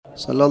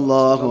صلى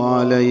الله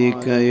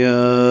عليك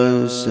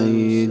يا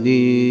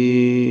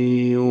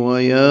سيدي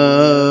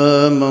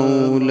ويا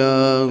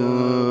مولاي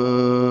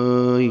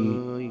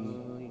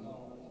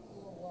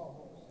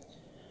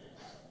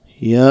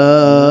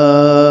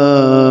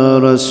يا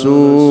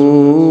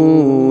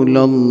رسول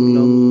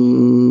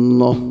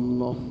الله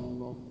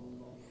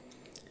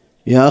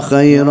يا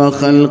خير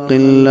خلق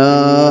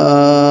الله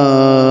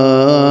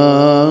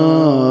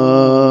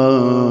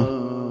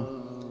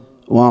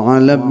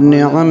وعلى ابن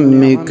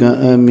عمك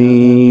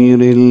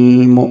أمير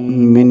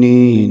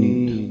المؤمنين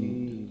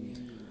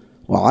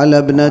وعلى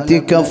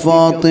ابنتك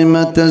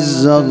فاطمة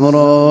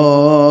الزهراء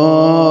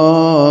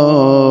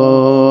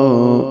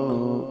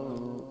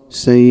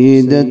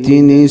سيدة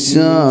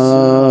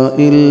نساء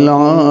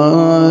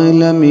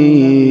العالمين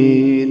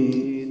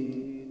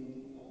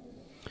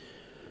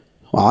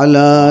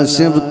وعلى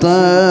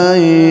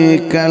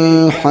سبطيك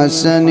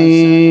الحسن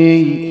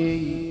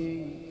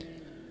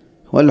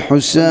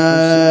والحسين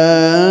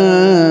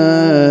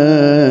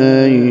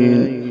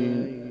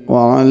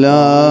وعلى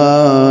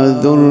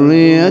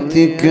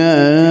ذريتك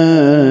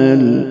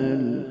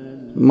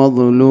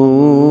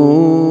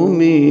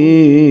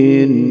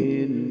المظلومين.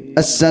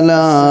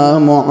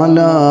 السلام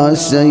على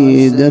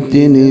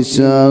سيدة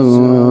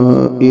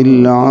نساء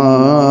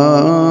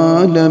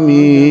العالمين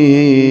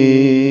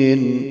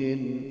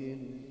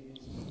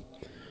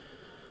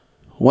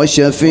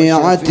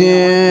وشفيعة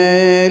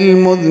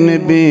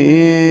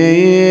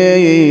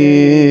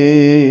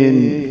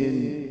المذنبين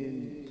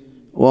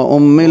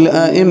وأم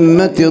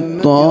الأئمة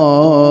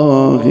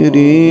الطاهرين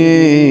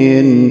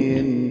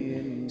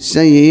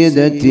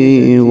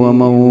سيدتي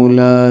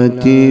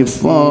ومولاتي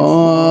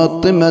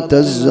فاطمة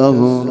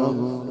الزهراء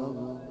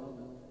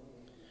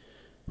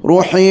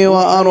روحي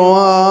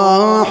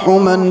وأرواح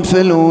من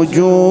في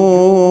الوجود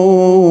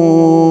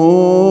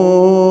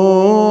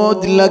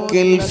لك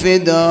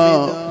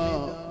الفداء.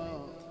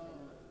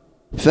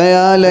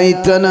 فيا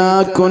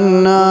ليتنا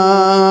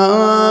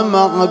كنا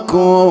معكم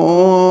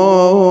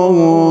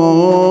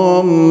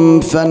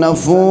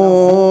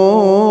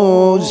فنفوز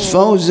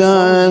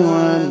فوزا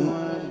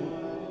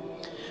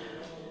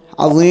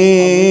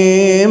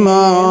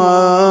عظيما.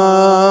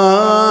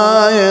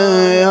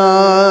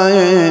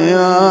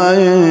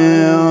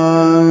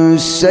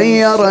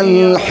 سير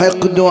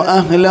الحقد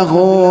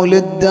أهله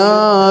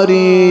للدار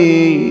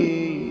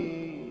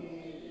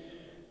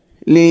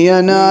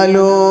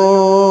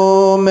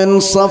لينالوا من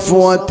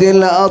صفوة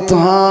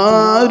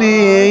الأطهار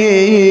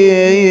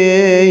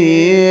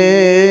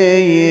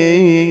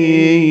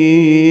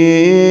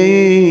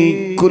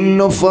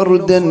كل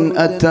فرد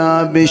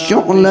أتى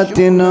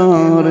بشعلة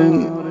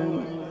نار.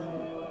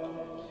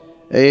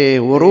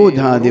 ورود،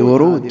 هذه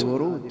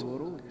ورود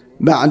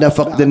بعد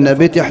فقد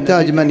النبي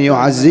تحتاج من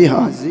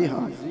يعزيها.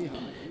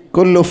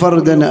 كل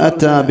فرد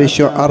أتى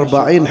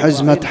 40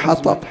 حزمة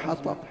حطب.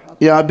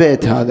 يا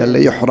بيت هذا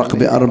اللي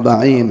يحرق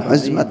 40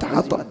 حزمة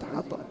حطب.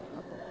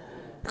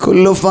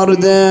 كل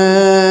فرد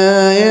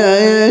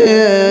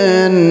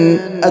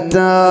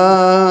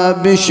أتى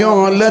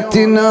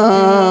بشعلة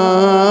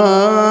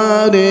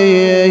نار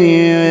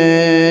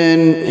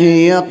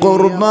هي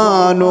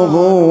قربانه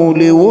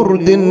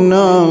لورد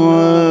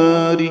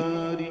النار.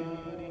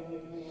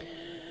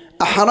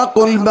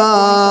 أحرقوا الباب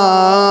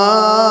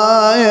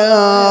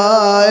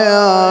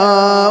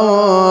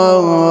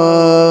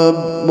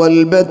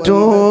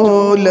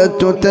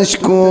والبتولة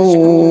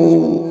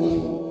تشكو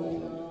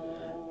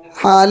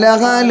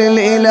حالها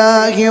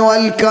للإله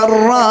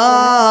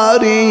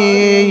والكرار.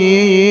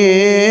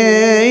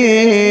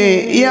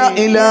 يا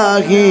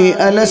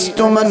إلهي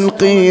ألست من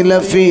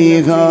قيل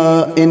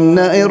فيها إن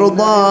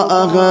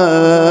إرضاءها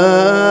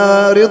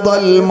رضا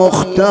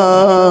المختار.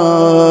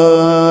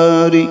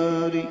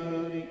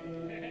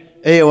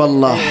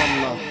 والله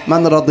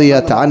من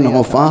رضيت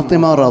عنه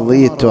فاطمة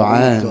رضيت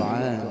عنه،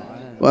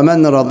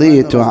 ومن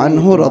رضيت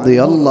عنه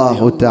رضي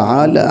الله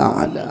تعالى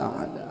عنه.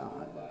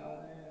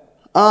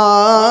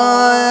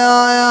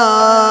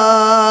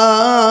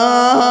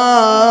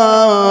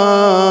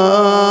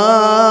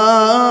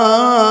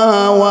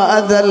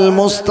 وأذى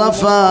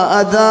المصطفى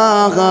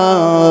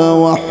أذاها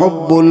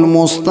وحب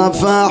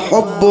المصطفى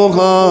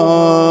حبها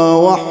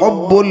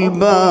وحب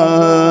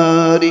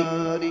الباري.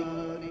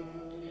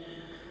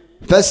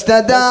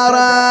 فاستدارت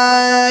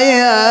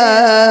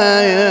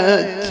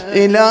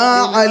إلى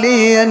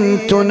علي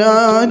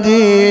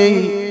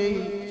تنادي.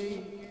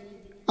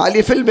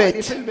 علي في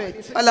البيت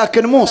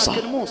ولكن موصى.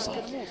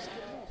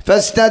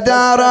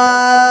 فاستدارت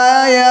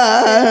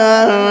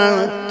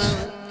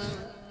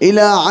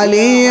إلى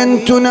علي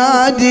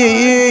تنادي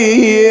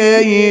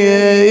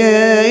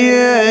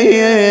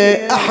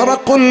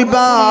أحرقوا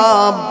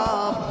الباب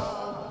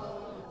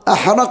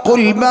أحرقوا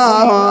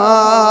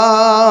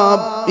الباب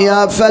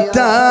يا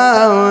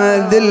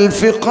فتى ذي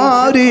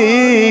الفقار.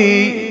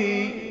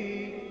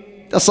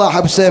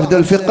 صاحب سيف ذي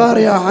الفقار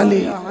يا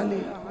علي،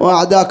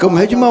 وأعداكم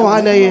هجموا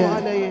علي.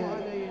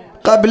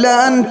 قبل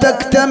أن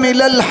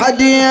تكتمل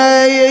الحديث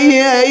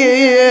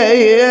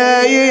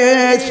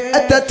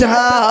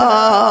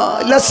أتتها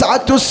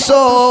لسعة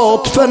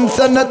الصوت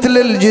فانثنت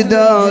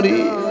للجدار.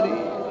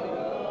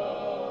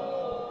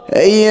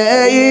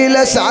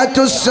 لسعة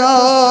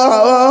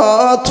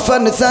الصوت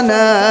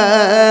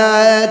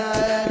فانثنت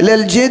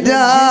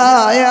للجدار.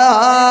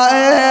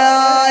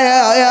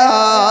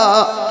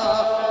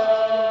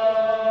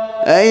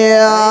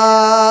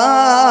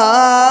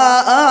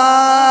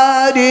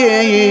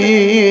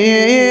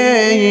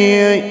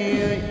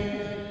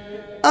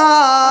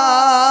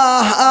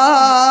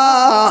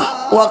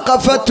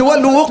 وقفت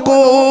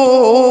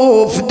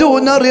والوقوف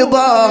دون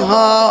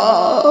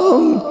رضاها،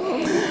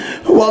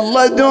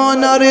 والله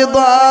دون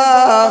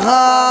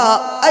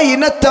رضاها.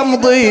 أين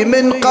تمضي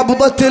من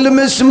قبضة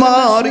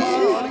المسمار؟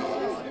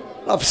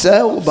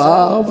 قفزة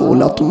وباب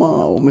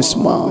ولطمة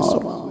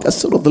ومسمار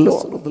كسر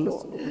ضلوع.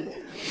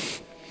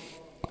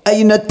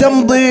 أين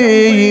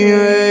تمضي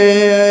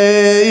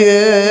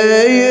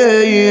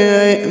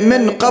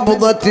من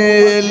قبضة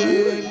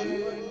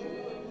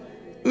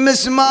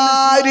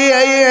المسمار؟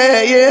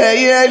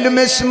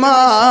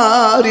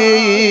 المسمار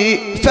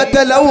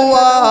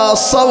فتلوى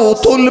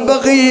صوت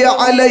البغي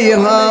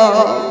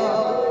عليها،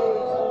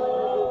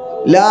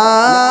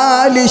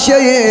 لا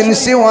لشيء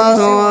سوى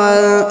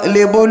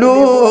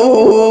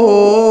لبلوغ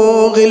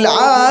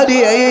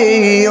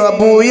العاري.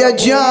 وابويا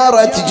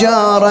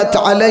جارت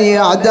علي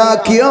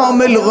أعداك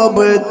يوم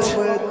الغبت،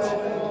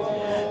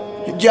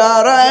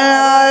 جارت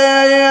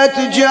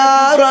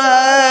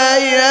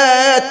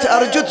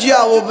أرجو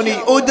تجاوبني،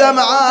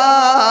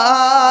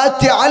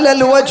 ودمعاتي على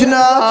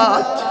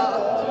الوجنات.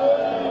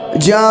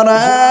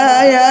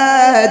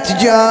 جارت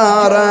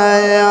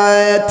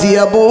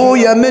يا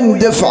ابويا من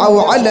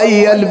دفعوا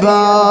علي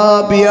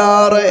الباب،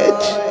 يا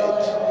ريت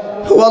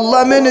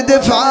والله من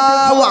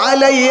دفعوا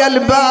علي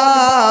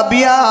الباب،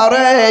 يا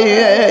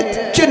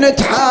ريت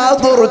كنت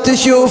حاضر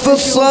تشوف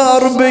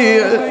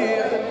الصربي،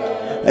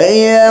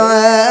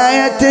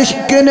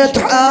 كنت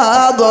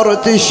حاضر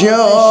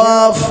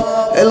تشوف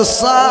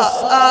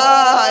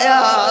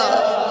الصايا.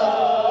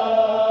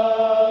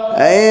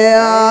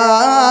 يا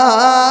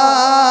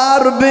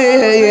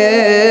ربي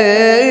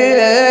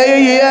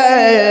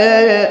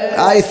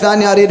هاي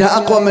الثانية أريدها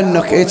أقوى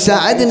منك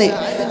تساعدني.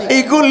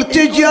 يقول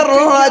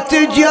تجرى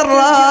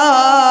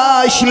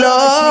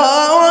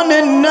شلون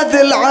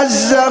النذل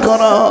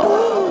عالزغرة،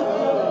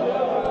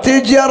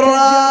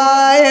 تجرى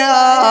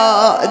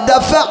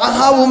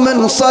دفعها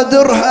ومن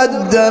صدرها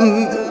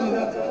الدم.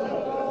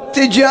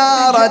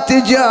 تجارة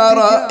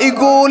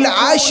يقول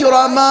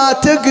 10 ما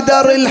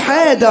تقدر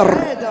الحيدر،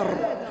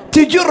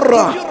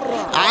 تجرة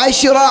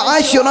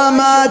 10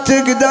 ما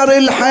تقدر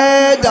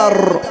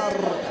الحيدر.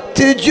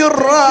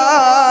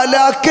 تجرة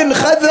لكن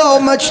خذوا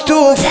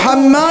مجتوف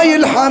حماي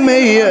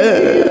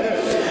الحمية،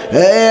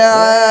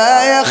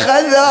 يا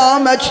خذوا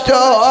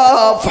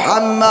مجتوف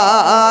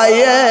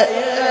حماي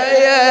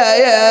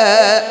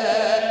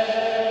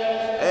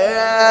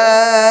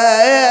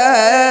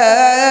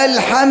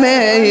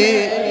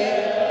الحمي.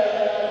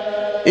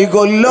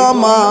 يقول له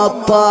ما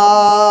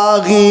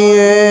الطاغي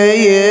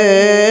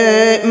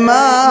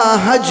ما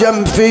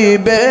هجم في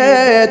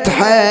بيت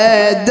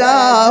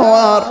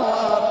حيداور،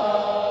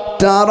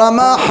 ترى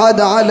ما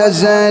حد على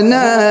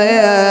زينب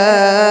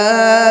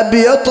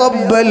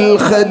يطب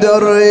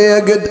الخدر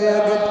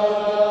يقد.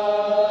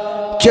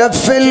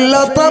 كف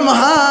اللطم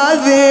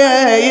هذه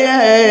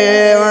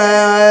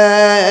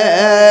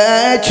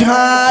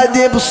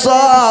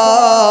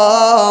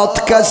بصوت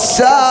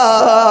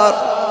كسار.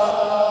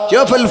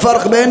 شوف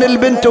الفرق بين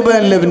البنت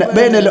وبين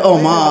بين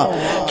الأم.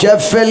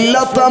 كف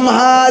اللطم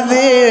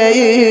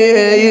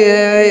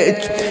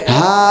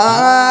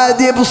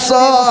هذه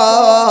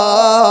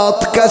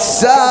بصوت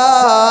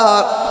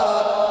كسار،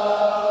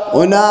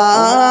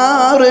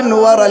 ونار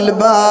ورا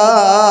الباب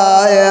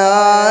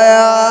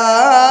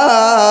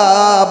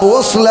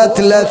وصلت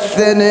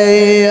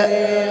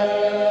للثنية.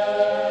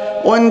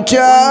 وان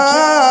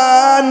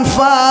كان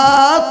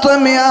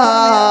فاطم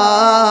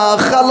يا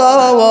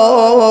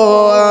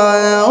خلو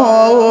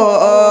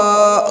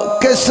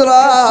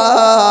كسرى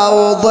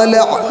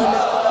وضلع،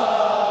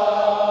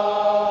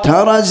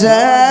 ترى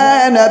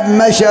زينب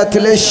مشت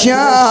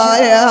للشام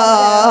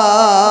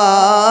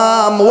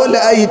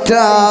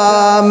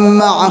والايتام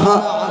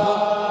معها.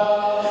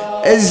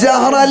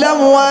 الزهرة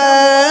الأول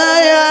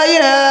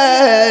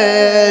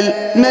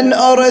من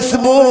أرث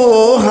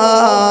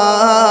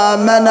بوها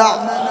منع،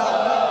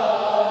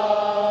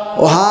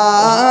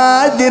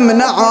 وهذه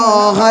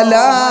منعوها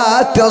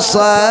لا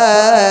تصل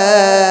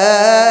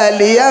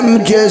يم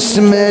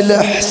جسم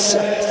الحسن.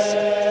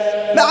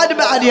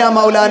 بعد يا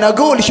مولانا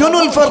قول شنو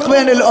الفرق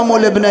بين الأم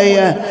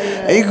والبنية؟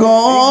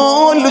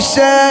 يقول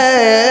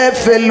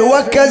سيف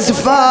الوكز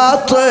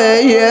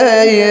فاطيم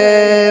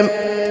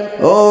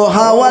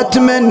وهوت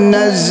من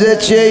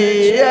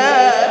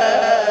الزكية،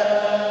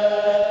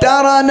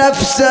 ترى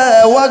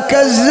نفسه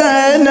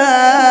وكالزينب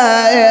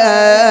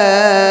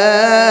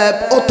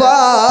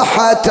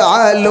وطاحت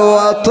على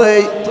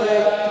الوطي.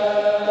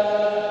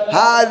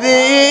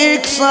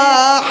 هذيك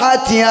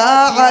صاحت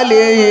يا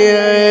علي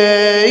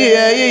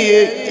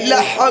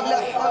لحق،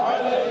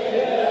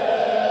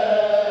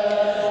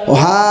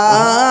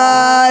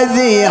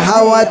 وهذه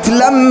هوت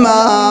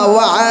لما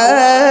وعيت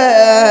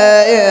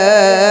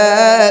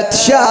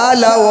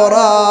شالوا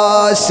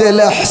راس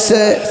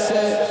الحسين.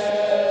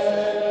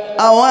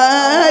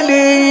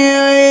 أوالي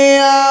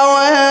يا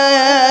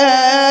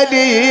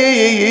ويلي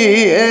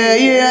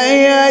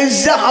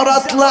الزهرة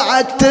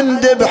طلعت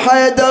تندب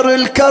حيدر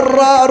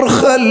الكرار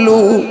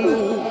خلوه،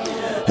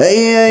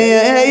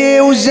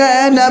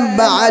 وزينب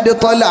بعد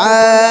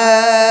طلعت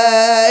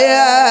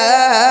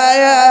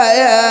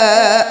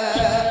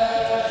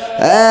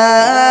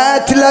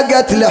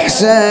لقت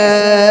الحسين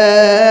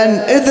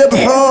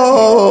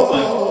اذبحوه.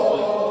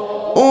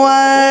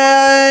 ويلي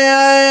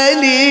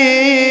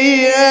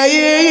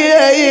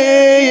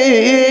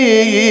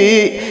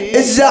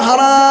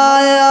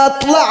الزهراء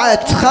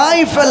طلعت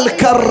خايفة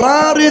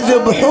الكرار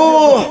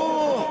يذبحوه،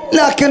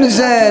 لكن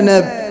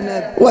زينب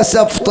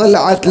وسف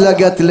طلعت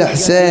لقت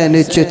الحسين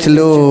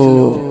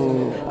يقتلوه.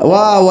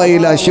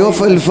 واويلا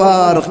شوف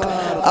الفارق.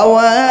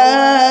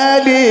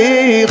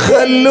 اوالي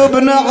خلوا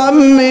ابن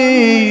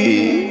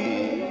عمي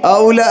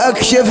او لا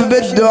اكشف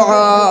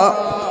بالدعاء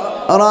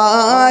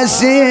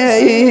راسي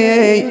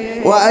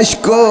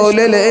واشكو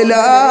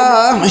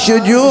للاله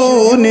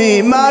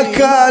شجوني، ما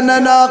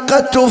كان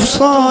ناقته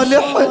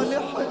صالح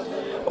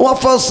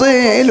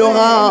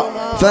وفصيلها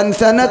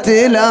فانثنت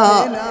إلى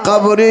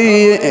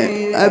قبري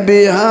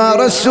أبيها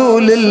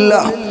رسول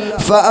الله،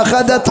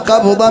 فأخذت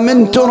قبضة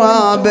من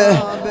ترابه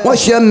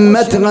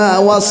وشمتها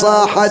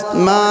وصاحت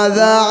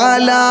ماذا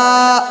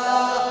على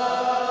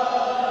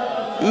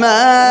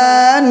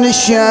من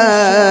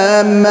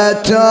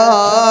شمت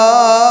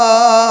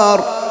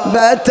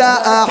بت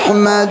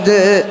أحمد.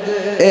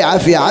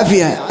 عافية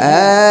عافية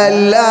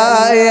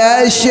ألا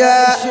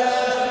يشاء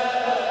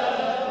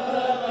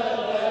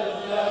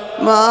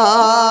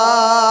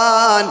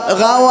مان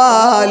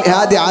غوالي.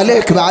 هذه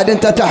عليك بعد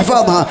انت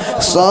تحفظها.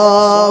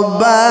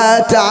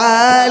 صبت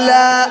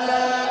على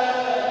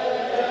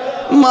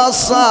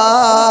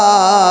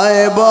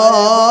مصائب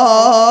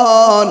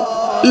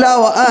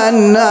لو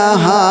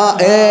انها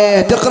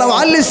تقرأ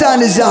عن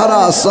لسان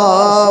الزهراء.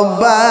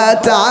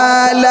 صبت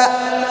على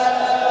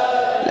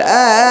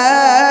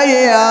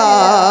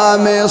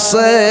الايام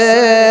صير.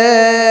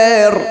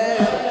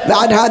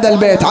 بعد هذا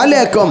البيت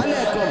عليكم.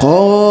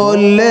 قل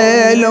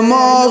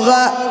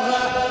للمغى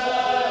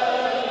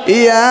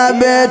يا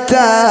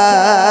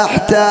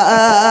بتحت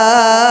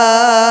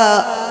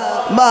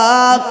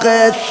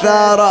باقي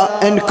الثرى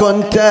إن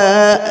كنت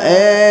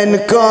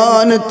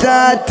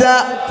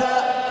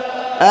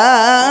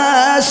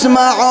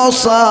أسمع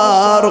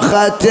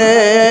صرختي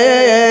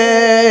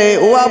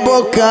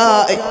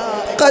وبكائي،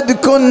 قد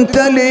كنت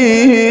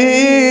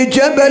لي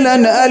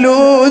جبلا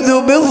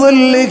ألوذ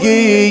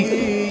بظله.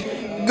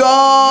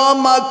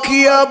 قومك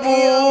يا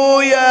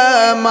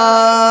ابويا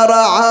ما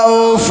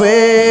رعوا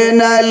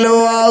فينا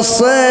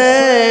الوصية،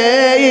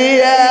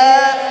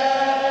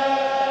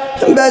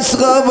 بس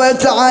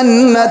غبت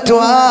عنت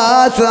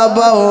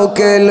واثبوا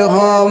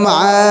كلهم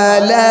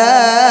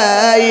عليا.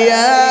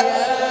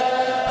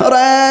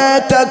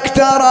 ريتك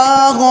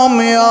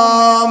تراهم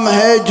يوم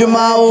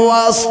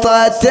هجموا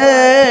وسطة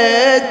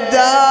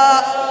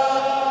الدار،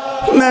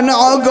 من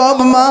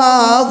عقب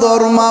ما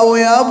ضرموا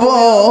يا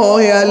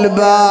ابويا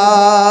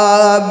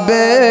الباب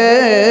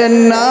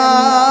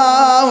بالنار.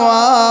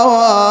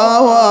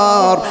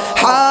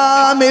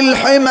 حامي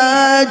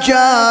الحمى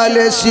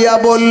جالس يا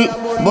ابو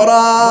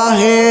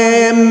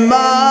الابراهيم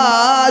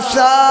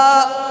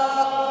ماثا،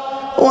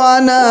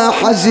 وانا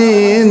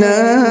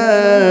حزينه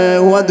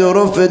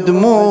واذرف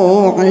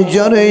دموع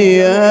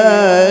جريه.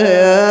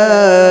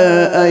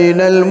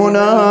 اين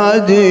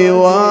المنادي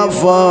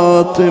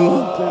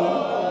وفاطمه؟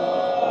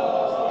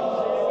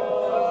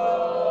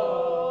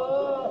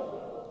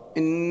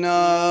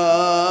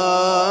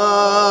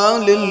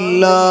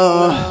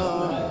 لله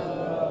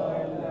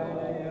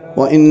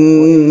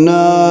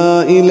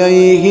وإنا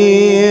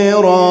إليه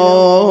راجعون.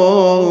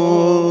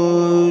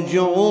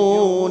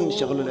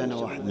 شغلوا لنا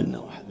واحد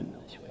منا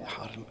شوية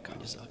حار المكان.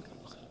 جزاك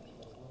الله خير.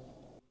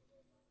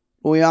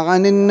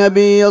 ويعني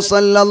النبي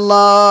صلى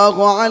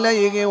الله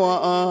عليه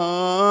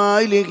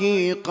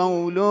وآله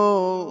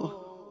قوله.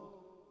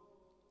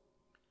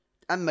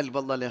 تأمل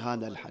بالله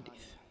لهذا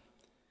الحديث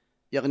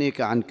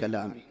يغنيك عن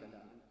كلامي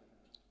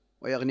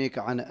ويغنيك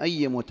عن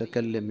أي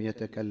متكلم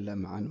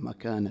يتكلم عن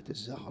مكانة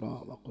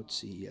الزهراء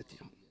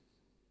وقدسيتها،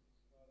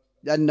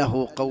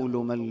 لأنه قول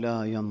من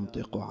لا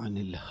ينطق عن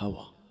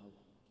الهوى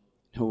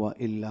هو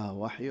إلا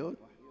وحي.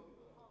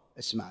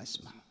 اسمع.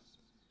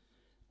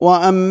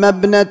 وأما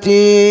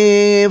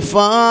ابنتي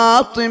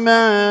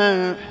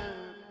فاطمة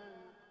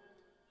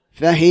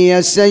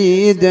فهي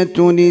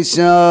سيدة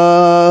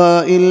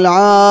نساء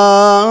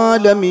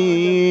العالمين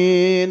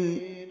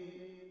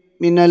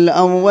من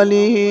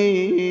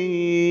الأولين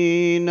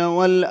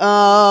والآخرين،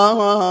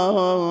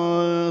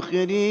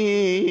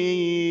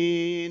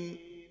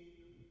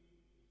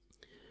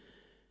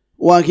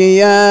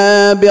 وهي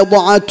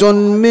بضعة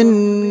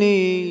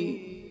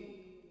مني،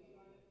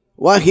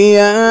 وهي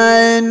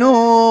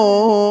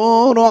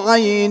نور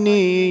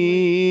عيني،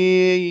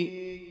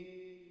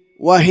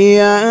 وهي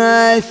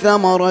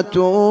ثمرة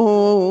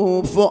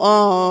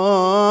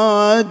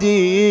فؤادي،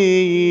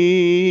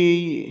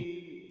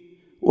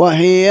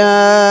 وهي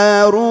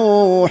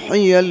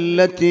روحي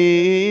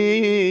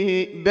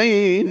التي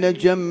بين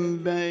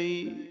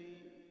جنبي،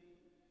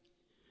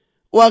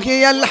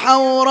 وهي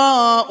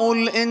الحوراء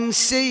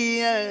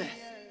الإنسية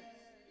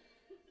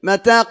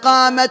متى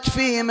قامت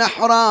في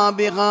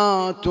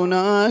محرابها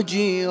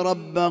تناجي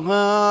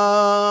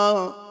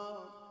ربها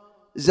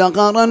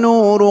زغر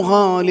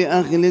نورها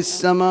لأهل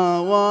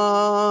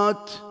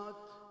السماوات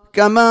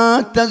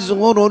كما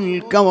تزغر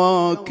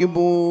الكواكب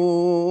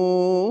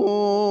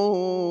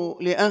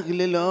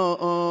لأهل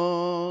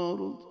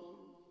الأرض.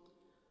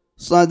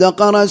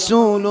 صدق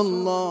رسول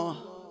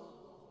الله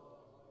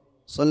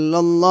صلى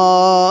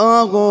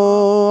الله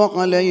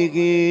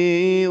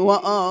عليه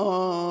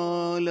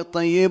وآله.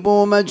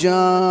 طيبوا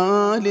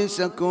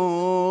مجالسكم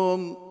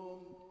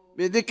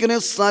بذكر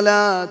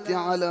الصلاة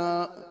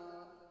على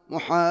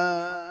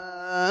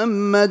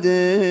محمد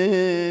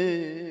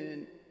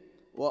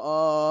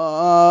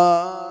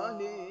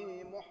وآل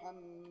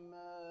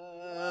محمد.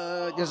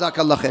 جزاك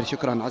الله خير.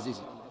 شكرا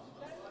عزيزي.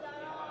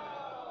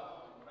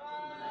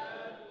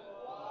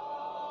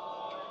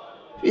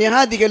 في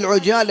هذه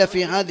العجالة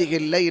في هذه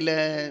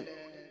الليلة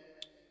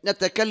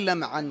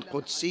نتكلم عن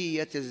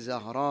قدسية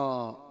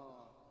الزهراء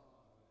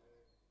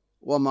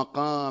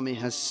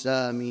ومقامها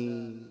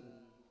السامي،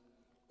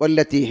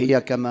 والتي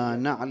هي كما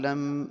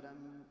نعلم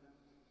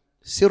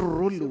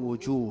سر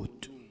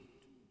الوجود،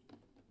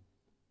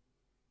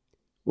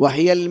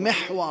 وهي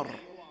المحور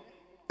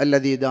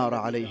الذي دار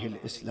عليه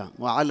الإسلام،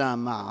 وعلى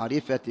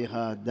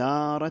معرفتها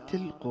دارت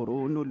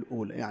القرون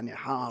الأولى، يعني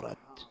حارت،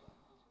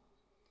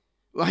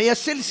 وهي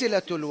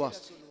سلسلة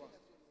الوصل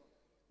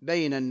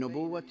بين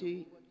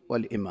النبوة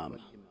والإمامة،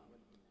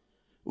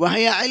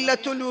 وهي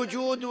علة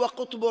الوجود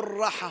وقطب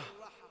الرحى.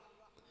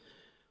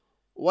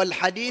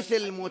 والحديث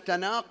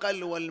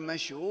المتناقل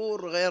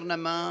والمشهور غيرنا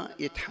ما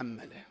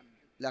يتحمله،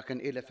 لكن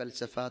إلى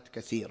فلسفات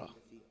كثيرة.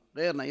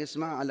 غيرنا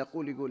يسمع على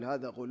قول يقول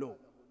هذا غلو،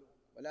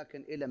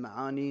 ولكن إلى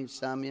معاني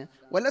سامية.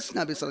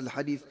 ولسنا بصدد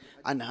الحديث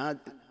عن هذا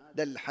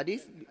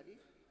الحديث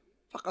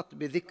فقط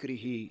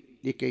بذكره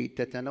لكي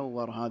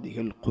تتنور هذه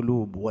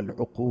القلوب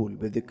والعقول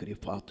بذكر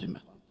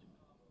فاطمة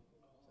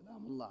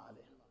سلام الله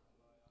عليها.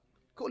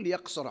 كل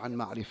يقصر عن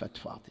معرفة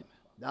فاطمة،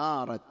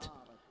 دارت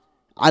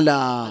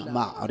على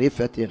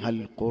معرفتها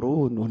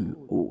القرون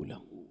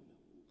الأولى.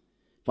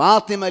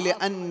 فاطمة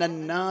لأن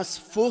الناس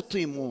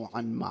فطموا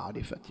عن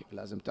معرفتك،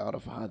 لازم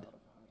تعرف هذا.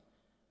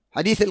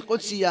 حديث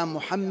القدسي يا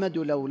محمد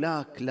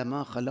لولاك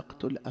لما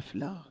خلقت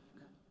الأفلاك،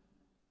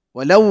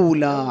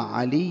 ولولا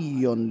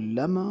علي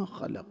لما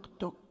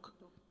خلقتك،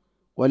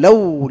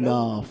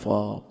 ولولا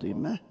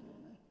فاطمة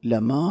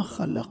لما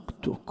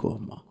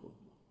خلقتكما.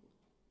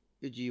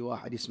 يجي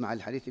واحد يسمع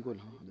الحديث يقول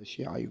هذا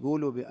الشيعة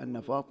يقولوا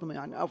بأن فاطمة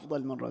يعني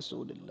أفضل من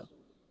رسول الله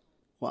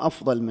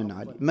وأفضل من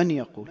علي. من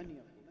يقول؟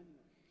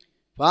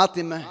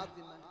 فاطمة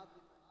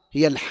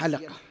هي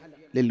الحلقة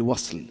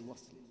للوصل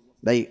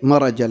بين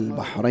مرج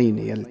البحرين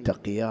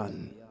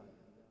يلتقيان،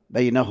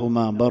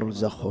 بينهما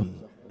برزخ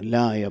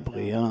لا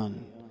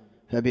يبغيان،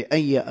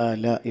 فبأي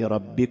آلاء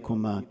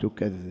ربكما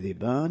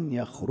تكذبان،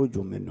 يخرج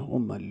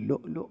منهما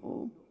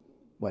اللؤلؤ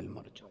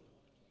والمرجان.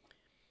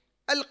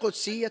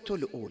 القدسية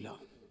الأولى.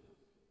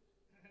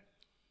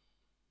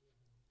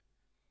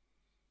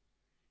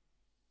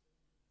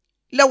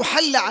 لو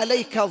حل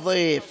عليك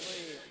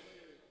ضيف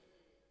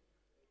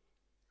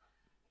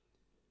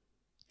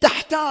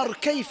تحتار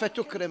كيف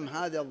تكرم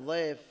هذا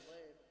الضيف،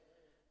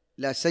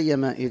 لا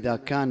سيما إذا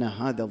كان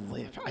هذا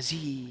الضيف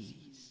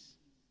عزيز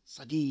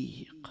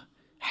صديق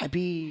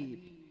حبيب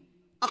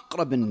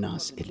أقرب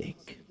الناس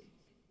إليك.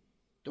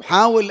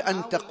 تحاول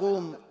أن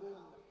تقوم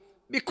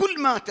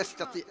بكل ما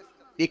تستطيع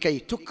لكي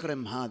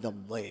تكرم هذا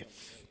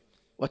الضيف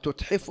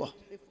وتتحفه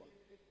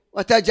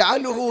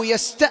وتجعله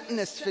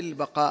يستأنس في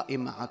البقاء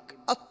معك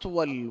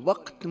أطول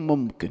وقت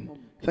ممكن،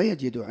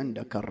 فيجد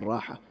عندك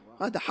الراحة.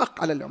 هذا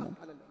حق على العموم،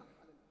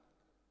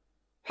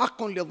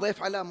 حق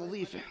للضيف على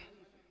مضيفه.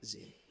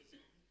 زين،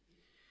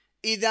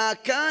 إذا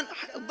كان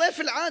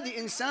الضيف العادي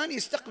إنسان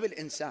يستقبل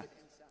إنسان،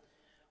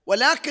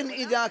 ولكن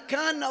إذا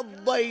كان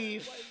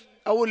الضيف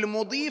أو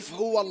المضيف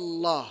هو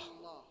الله،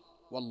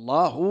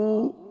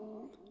 والله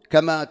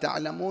كما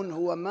تعلمون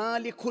هو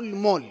مالك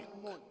الملك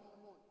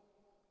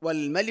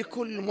والملك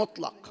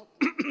المطلق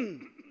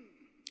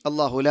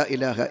الله لا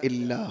إله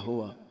إلا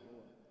هو،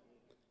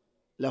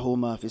 له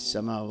ما في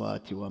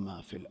السماوات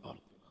وما في الأرض،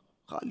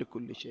 خالق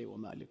كل شيء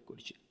ومالك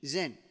كل شيء.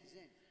 زين،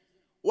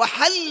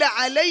 وحل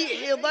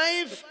عليه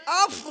ضيف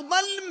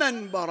أفضل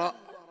من برأ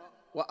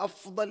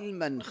وأفضل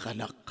من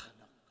خلق،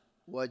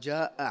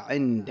 وجاء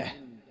عنده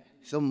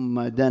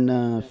ثم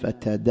دنا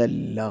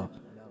فتدلى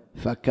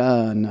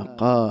فكان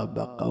قاب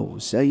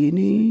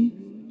قوسين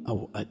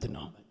أو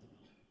أدنى.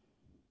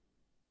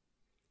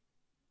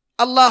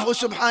 الله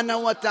سبحانه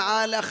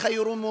وتعالى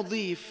خير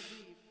مضيف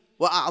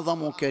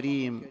وأعظم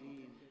كريم،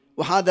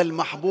 وهذا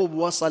المحبوب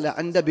وصل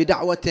عنده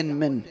بدعوة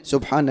منه: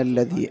 سبحان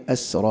الذي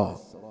أسرى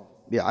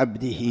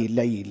بعبده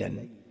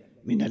ليلا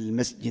من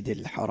المسجد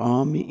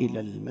الحرام إلى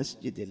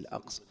المسجد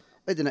الأقصى.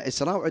 عندنا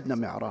إسراء وعندنا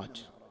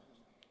معراج،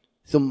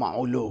 ثم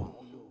علو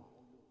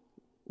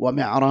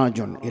ومعراج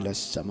إلى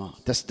السماء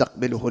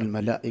تستقبله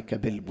الملائكة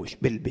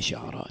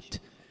بالبشارات،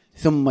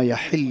 ثم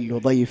يحل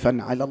ضيفا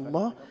على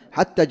الله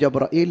حتى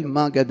جبرائيل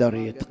ما قدر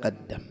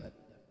يتقدم.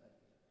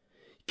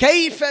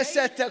 كيف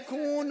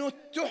ستكون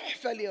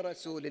التحفة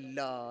لرسول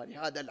الله،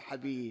 لهذا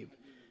الحبيب،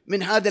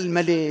 من هذا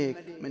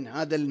الملك، من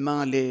هذا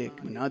المالك،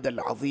 من هذا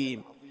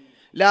العظيم؟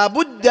 لا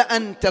بد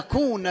أن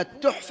تكون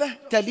التحفة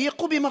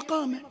تليق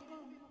بمقامه.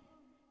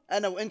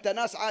 أنا وإنت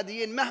ناس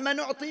عاديين مهما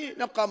نعطي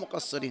نبقى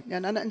مقصرين،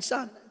 لأن أنا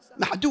إنسان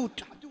محدود.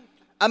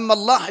 أما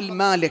الله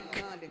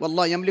المالك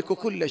والله يملك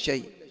كل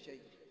شيء.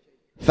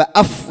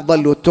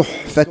 فأفضل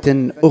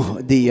تحفة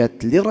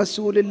أهديت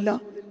لرسول الله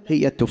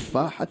هي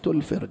تفاحة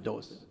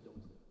الفردوس.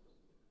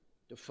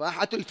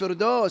 تفاحة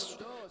الفردوس.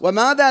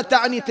 وماذا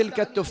تعني تلك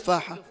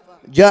التفاحة؟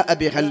 جاء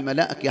بها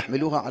الملائكة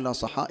يحملوها على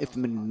صحائف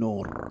من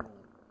نور،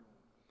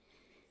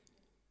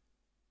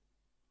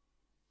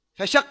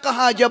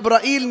 فشقها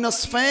جبرائيل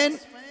نصفين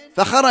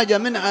فخرج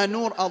منها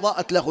نور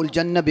أضاءت له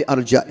الجنة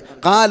بأرجاء.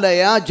 قال: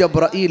 يا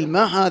جبرائيل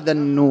ما هذا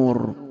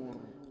النور؟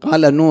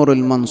 قال: نور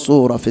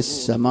المنصورة في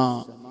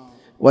السماء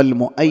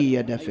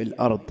والمؤيدة في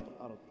الأرض،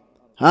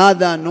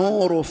 هذا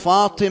نور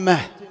فاطمة.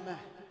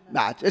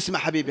 بعد اسمع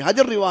حبيبي،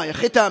 هذه الرواية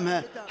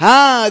ختامها: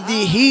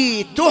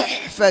 هذه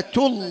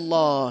تحفة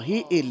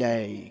الله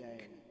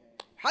إليك.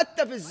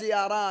 حتى في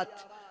الزيارات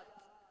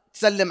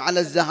تسلم على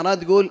الزهراء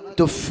تقول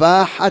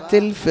تفاحة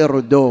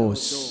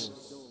الفردوس.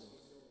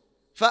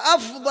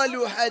 فأفضل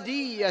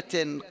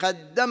هدية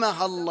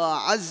قدمها الله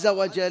عز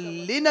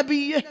وجل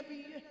لنبيه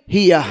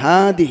هي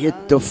هذه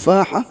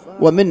التفاحة،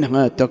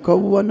 ومنها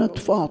تكونت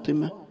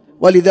فاطمة.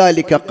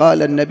 ولذلك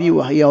قال النبي: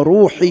 وهي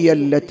روحي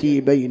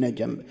التي بين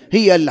جنب،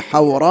 هي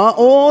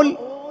الحوراء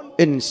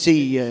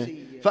الإنسية.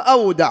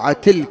 فأودع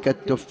تلك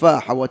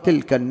التفاحة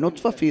وتلك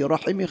النطفة في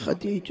رحم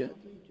خديجة،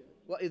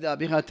 وإذا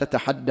بها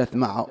تتحدث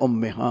مع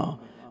أمها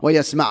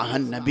ويسمعها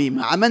النبي: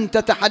 مع من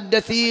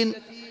تتحدثين؟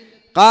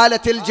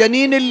 قالت: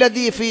 الجنين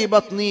الذي في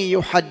بطني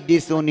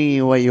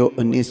يحدثني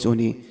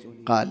ويؤنسني.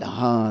 قال: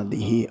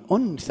 هذه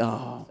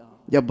أنثى،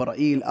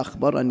 جبرائيل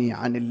أخبرني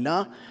عن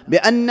الله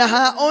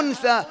بأنها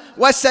أنثى،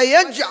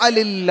 وسيجعل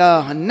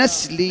الله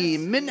نسلي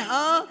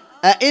منها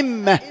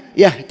أئمة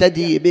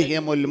يهتدي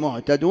بهم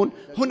المهتدون.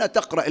 هنا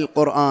تقرأ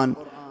القرآن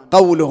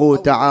قوله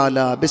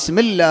تعالى: بسم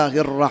الله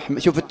الرحمن.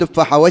 شوف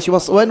التفاحة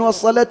وين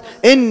وصلت؟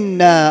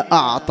 إنا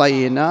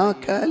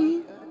أعطيناك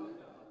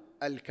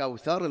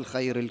الكوثر،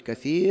 الخير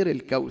الكثير،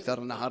 الكوثر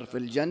نهر في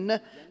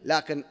الجنة.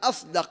 لكن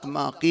أصدق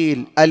ما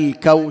قيل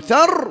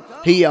الكوثر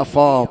هي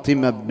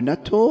فاطمة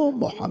ابنة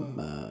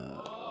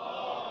محمد.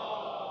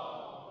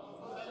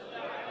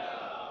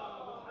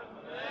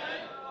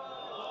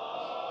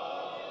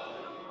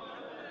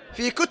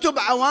 في كتب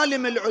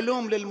عوالم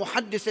العلوم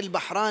للمحدث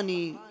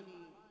البحراني،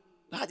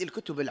 هذه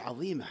الكتب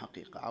العظيمة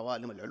حقيقة،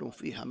 عوالم العلوم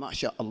فيها ما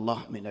شاء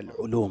الله من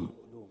العلوم.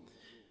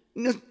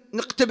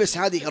 نقتبس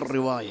هذه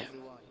الرواية.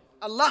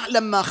 الله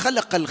لما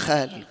خلق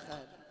الخلق،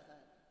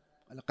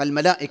 خلق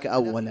الملائكة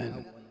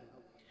أولا،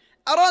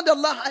 أراد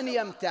الله أن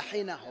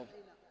يمتحنهم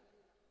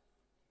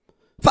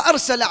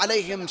فأرسل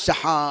عليهم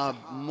سحاب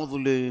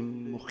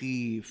مظلم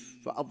مخيف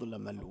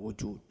فأظلم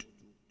الوجود.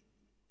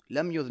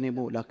 لم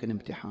يذنبوا لكن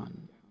امتحان،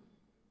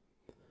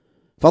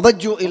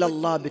 فضجوا إلى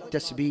الله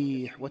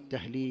بالتسبيح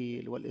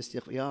والتهليل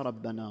والاستغفار: يا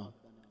ربنا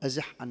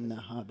أزح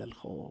عنا هذا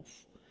الخوف،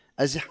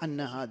 أزح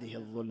عنا هذه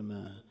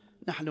الظلمة،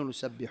 نحن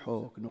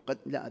نسبحك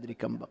لا أدري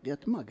كم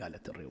بقيت، ما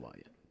قالت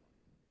الرواية.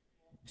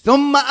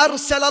 ثم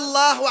أرسل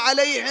الله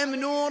عليهم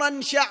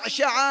نورا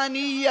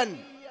شعشعانيا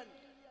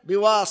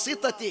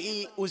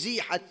بواسطته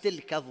أزيحت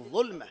تلك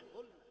الظلمة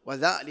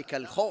وذلك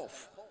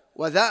الخوف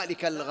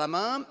وذلك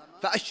الغمام،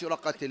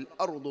 فأشرقت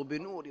الأرض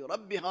بنور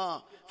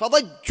ربها،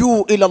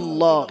 فضجوا إلى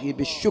الله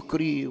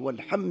بالشكر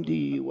والحمد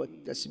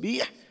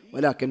والتسبيح.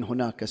 ولكن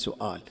هناك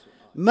سؤال: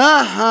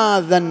 ما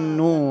هذا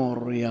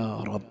النور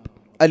يا رب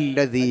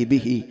الذي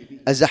به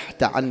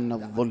أزحت عنا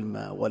الظلم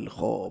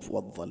والخوف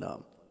والظلام؟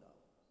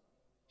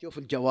 شوف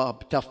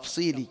الجواب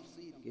تفصيلي،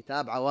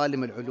 كتاب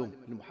عوالم العلوم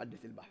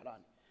المحدث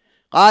البحراني.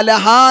 قال: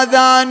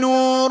 هذا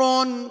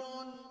نور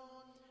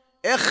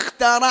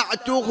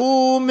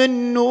اخترعته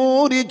من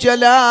نور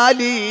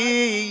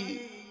جلالي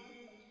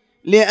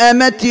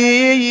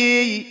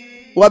لأمتي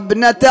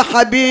وابنة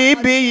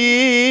حبيبي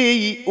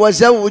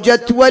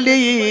وزوجة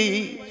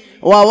ولي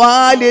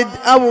ووالد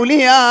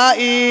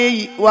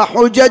أوليائي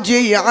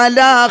وحججي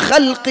على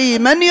خلقي.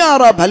 من يا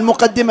رب؟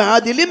 هالمقدمة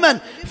هذه لمن؟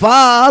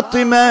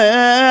 فاطمة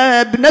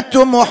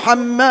ابنة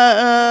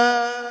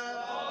محمد.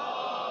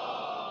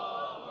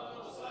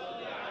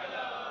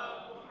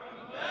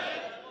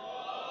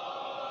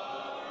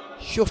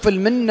 شوف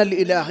المنة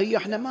الإلهية،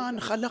 احنا ما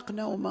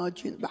انخلقنا وما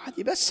جينا بعد،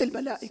 بس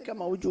الملائكة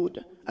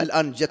موجودة.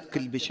 الآن جتك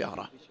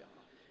البشارة: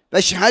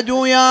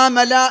 فاشهدوا يا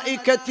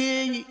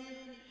ملائكتي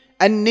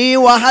أني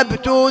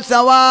وهبت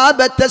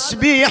ثواب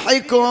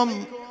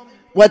تسبيحكم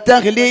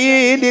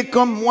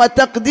وتهليلكم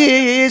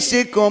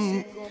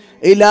وتقديسكم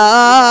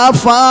إلى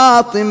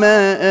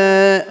فاطمة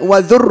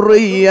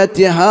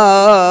وذريتها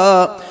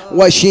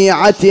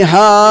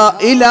وشيعتها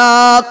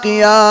إلى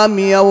قيام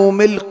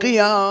يوم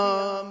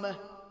القيامة.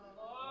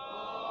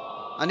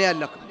 أنا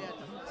أقول لكم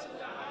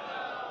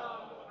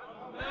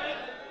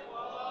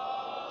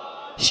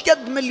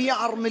شقد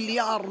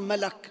مليار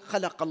ملك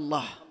خلق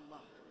الله،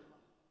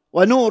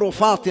 ونور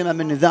فاطمة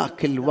من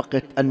ذاك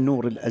الوقت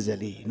النور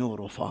الأزلي،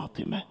 نور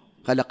فاطمة.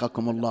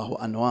 خلقكم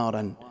الله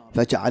أنوارا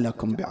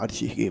فجعلكم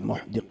بعرشه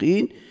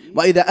محدقين.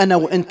 وإذا أنا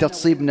وإنت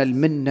تصيبنا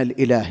المنة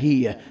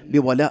الإلهية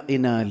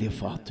بولائنا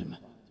لفاطمة.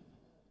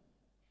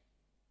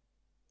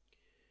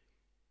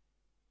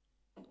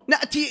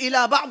 نأتي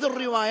إلى بعض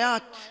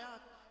الروايات،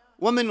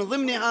 ومن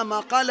ضمنها ما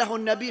قاله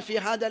النبي في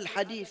هذا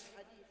الحديث: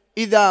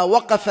 إذا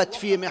وقفت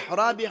في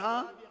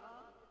محرابها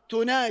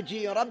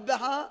تناجي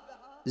ربها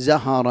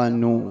زهر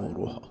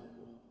نورها.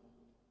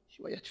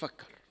 شوية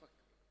تفكر،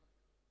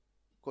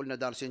 كلنا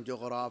دارسين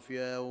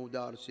جغرافيا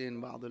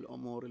ودارسين بعض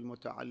الأمور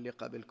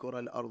المتعلقة بالكرة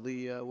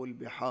الأرضية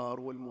والبحار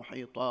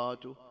والمحيطات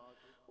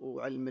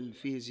وعلم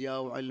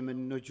الفيزياء وعلم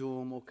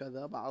النجوم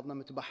وكذا، بعضنا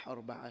متبحر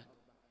بعد.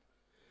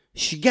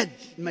 شقد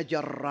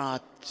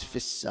مجرات في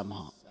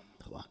السماء،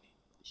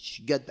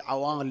 شقد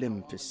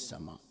عوالم في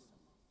السماء،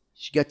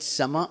 شقد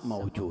السماء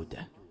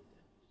موجودة،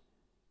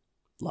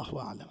 الله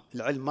أعلم.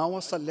 العلم ما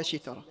وصل لشيء،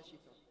 ترى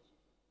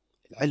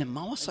العلم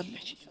ما وصل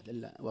لشيء،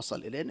 وصل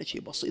إلينا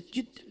شيء بسيط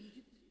جدا.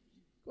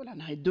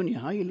 ولا هاي الدنيا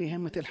هاي اللي هي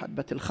مثل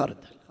حبة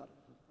الخردل.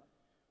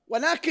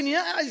 ولكن يا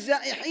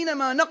أعزائي،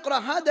 حينما نقرأ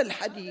هذا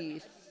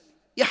الحديث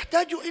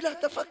يحتاج إلى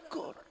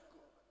تفكر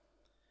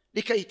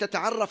لكي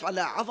تتعرف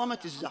على عظمة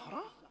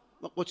الزهراء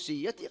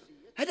وقدسيتها.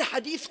 هذا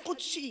حديث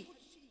قدسي.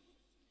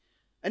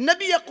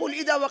 النبي يقول: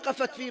 إذا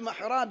وقفت في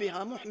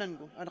محرابها، مو احنا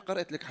نقول، أنا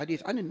قرأت لك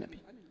حديث عن النبي: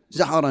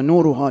 زهر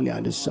نورها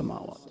لأهل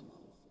السماوات.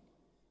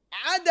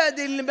 عدد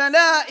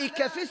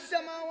الملائكة في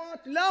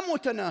السماوات لا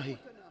متناهي.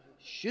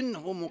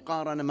 شنو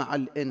مقارنة مع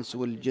الإنس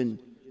والجن؟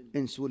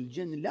 إنس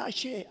والجن لا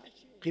شيء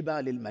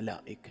قبال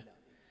الملائكة.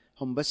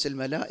 هم بس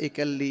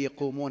الملائكة اللي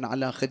يقومون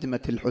على خدمة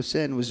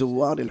الحسين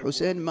وزوار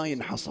الحسين ما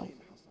ينحصوا.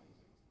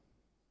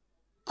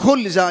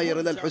 كل زائر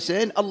إلى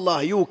الحسين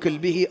الله يوكل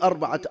به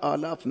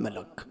 4000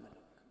 ملك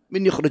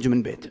من يخرج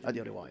من بيته.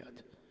 هذه روايات.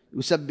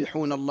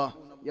 يسبحون الله،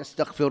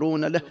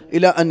 يستغفرون له،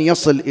 إلى أن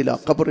يصل إلى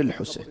قبر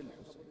الحسين.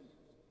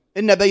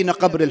 إن بين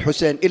قبر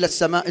الحسين إلى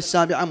السماء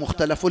السابعة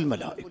مختلف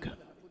الملائكة.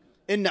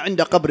 إن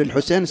عند قبر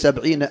الحسين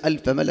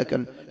 70,000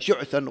 ملكا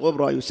شعثا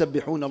غبرا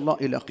يسبحون الله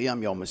إلى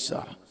قيام يوم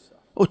الساعة.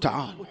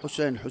 وتعال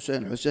حسين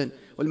حسين حسين،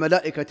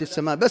 والملائكة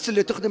السماء بس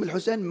اللي تخدم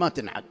الحسين ما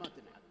تنعد،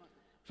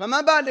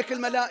 فما بالك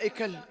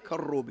الملائكة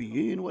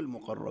الكروبيين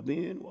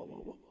والمقربين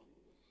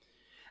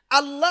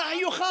الله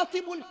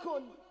يخاطب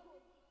الكل.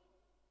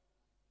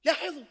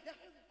 لاحظوا،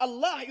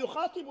 الله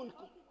يخاطب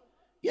الكل: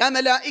 يا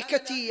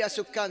ملائكتي يا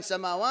سكان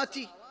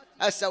سماواتي.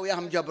 هسه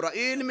وياهم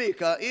جبرائيل،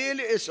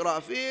 ميكائيل،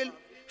 إسرافيل،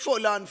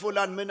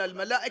 فلان من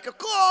الملائكة،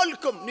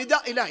 كلكم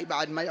نداء إلهي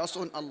بعد ما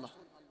يعصون الله.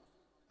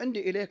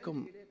 عندي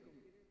إليكم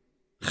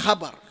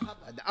خبر،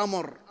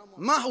 أمر.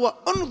 ما هو؟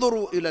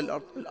 انظروا إلى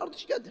الأرض. الأرض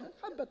شقدها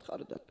حبة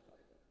خردل.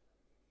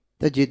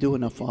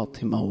 تجدون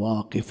فاطمة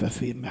واقفة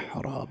في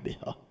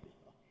محرابها،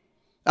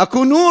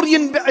 أكو نور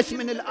ينبعث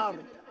من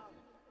الأرض.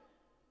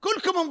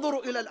 كلكم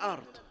انظروا إلى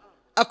الأرض،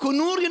 أكو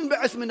نور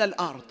ينبعث من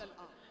الأرض.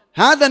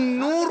 هذا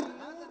النور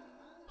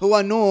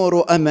هو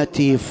نور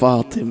أمتي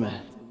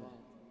فاطمة.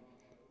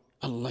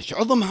 الله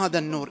شعظم هذا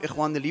النور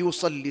إخوان، اللي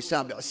يوصل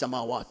لسابع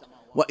السماوات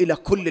وإلى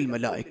كل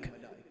الملائكة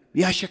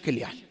بها شكل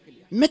يعني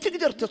ما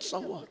تقدر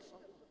تتصور.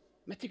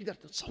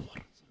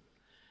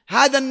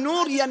 هذا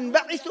النور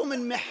ينبعث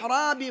من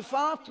محراب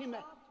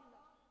فاطمة.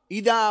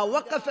 إذا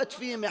وقفت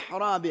في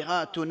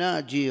محرابها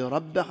تناجي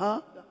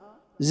ربها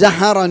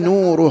زهر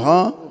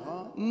نورها،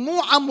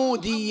 مو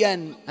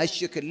عموديا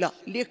هالشكل، لا،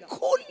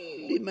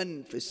 لكل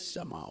من في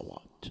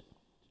السماوات.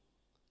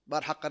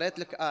 بارحة قرأت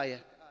لك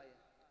آية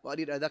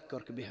وأريد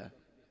أذكرك بها: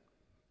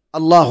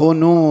 الله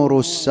نور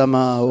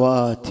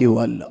السماوات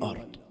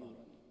والأرض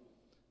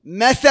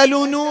مثل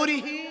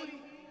نوره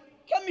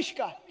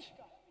كمشكاة.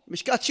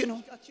 مشكاة شنو؟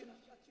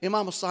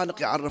 إمام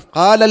الصادق يعرف،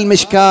 قال: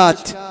 المشكاة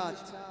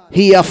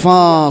هي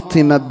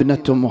فاطمة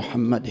ابنة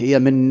محمد، هي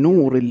من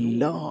نور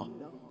الله.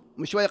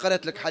 من شوية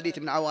قرأت لك حديث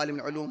من عوالم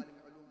العلوم: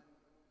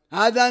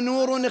 هذا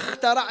نور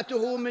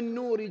اخترعته من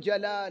نور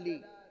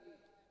جلالي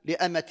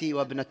لأمتي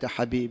وابنة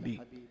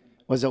حبيبي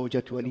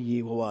وزوجة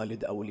ولي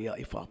ووالد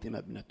أولياء فاطمة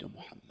ابنة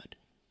محمد.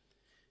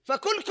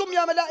 فكلكم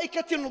يا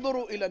ملائكة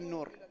انظروا إلى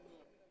النور،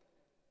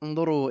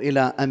 انظروا إلى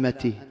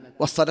أمتي.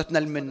 وصلتنا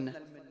المنة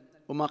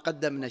وما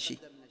قدمنا شيء.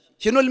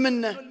 شنو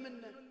المنة؟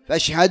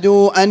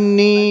 فاشهدوا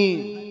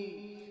أني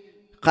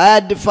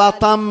قد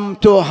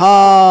فطمتها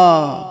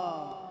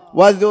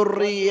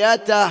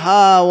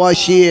وذريتها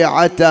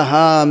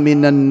وشيعتها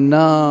من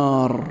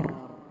النار.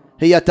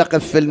 هي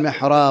تقف في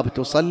المحراب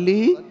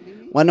تصلي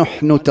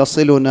ونحن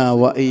تصلنا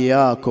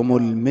وإياكم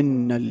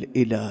المنة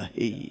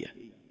الإلهية.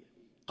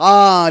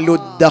 قالوا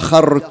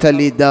ادخرت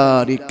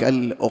لدارك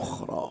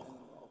الأخرى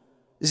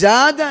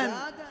زادا،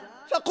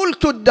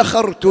 فقلت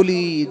ادخرت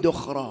لي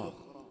دخرا.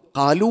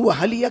 قالوا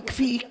وهل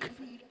يكفيك؟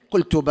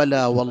 قلت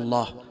بلى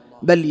والله،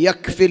 بل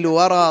يكفي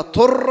الورى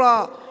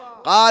طرا.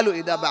 قالوا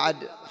إذا بعد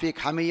فيك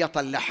حمية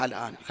طلعها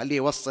الآن،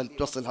 خليه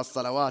توصل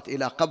هالصلوات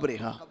إلى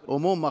قبرها،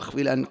 ومو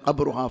مخفي لأن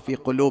قبرها في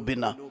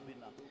قلوبنا.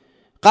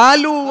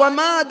 قالوا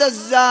وماذا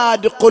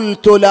الزاد؟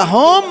 قلت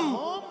لهم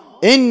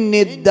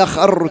إني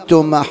ادخرت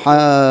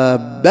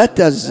محبة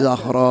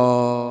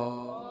الزهراء.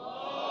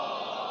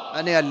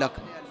 أنا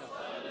لكم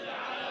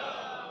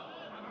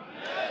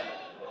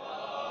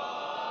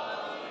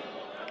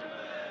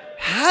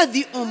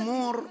هذه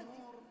أمور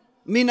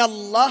من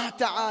الله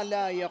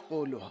تعالى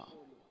يقولها.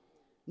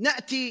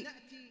 نأتي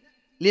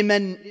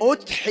لمن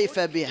أتحف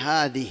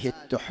بهذه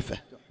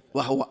التحفة،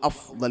 وهو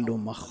أفضل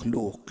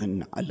مخلوق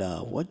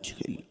على وجه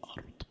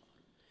الأرض.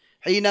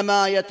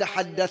 حينما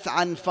يتحدث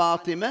عن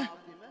فاطمة،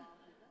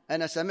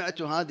 أنا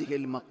سمعت هذه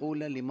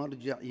المقولة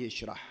لمرجع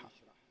يشرحها،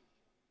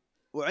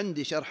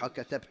 وعندي شرحه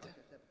كتبته.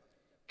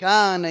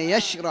 كان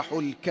يشرح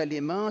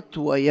الكلمات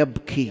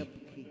ويبكي.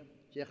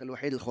 الشيخ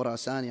الوحيد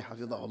الخراساني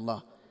حفظه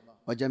الله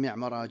وجميع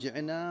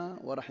مراجعنا،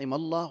 ورحم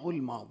الله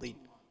الماضين،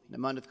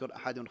 لما نذكر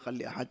أحد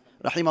ونخلي أحد،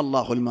 رحم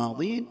الله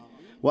الماضين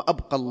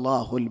وأبقى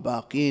الله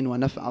الباقين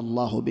ونفع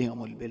الله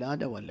بهم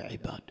البلاد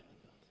والعباد،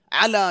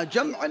 على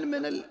جمع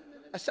من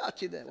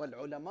الأساتذة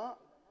والعلماء،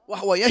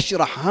 وهو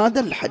يشرح هذا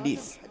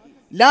الحديث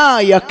لا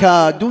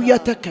يكاد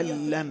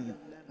يتكلم.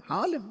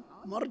 عالم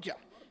مرجع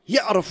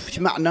يعرف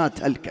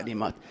معنات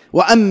الكلمات.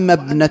 وأما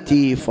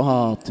ابنتي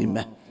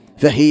فاطمة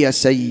فهي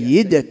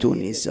سيدة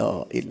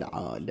نساء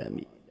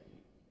العالمين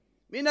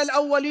من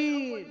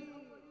الأولين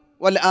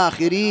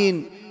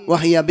والآخرين،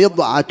 وهي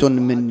بضعة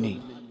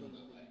مني،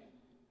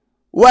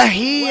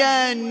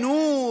 وهي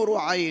نور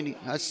عيني.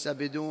 هسه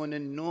بدون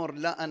النور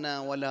لا أنا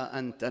ولا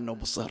أنت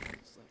نبصر،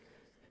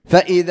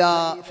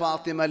 فإذا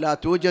فاطمة لا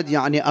توجد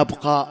يعني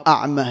أبقى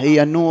أعمى.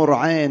 هي نور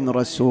عين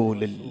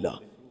رسول الله،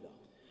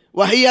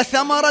 وهي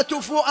ثمرة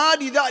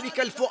فؤاد ذلك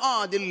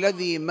الفؤاد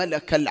الذي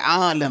ملك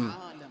العالم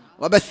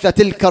وبث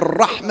تلك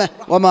الرحمة،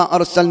 وما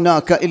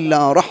أرسلناك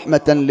إلا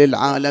رحمة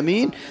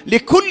للعالمين.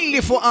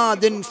 لكل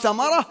فؤاد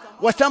ثمرة،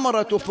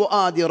 وثمرة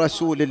فؤاد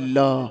رسول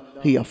الله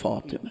هي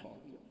فاطمة.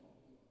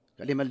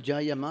 الكلمة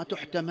الجاية ما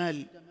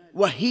تحتمل،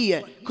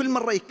 وهي كل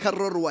مرة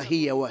يكرر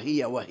وهي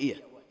وهي وهي،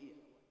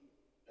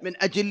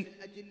 من أجل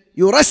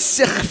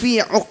يرسخ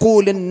في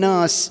عقول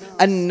الناس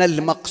أن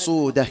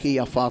المقصودة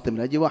هي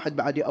فاطمة. يجي واحد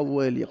بعد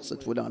أول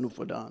يقصد فلان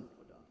وفلان.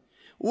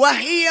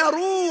 وهي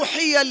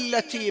روحي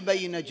التي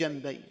بين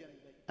جنبي.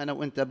 أنا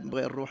وأنت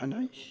بغير روح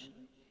نعيش،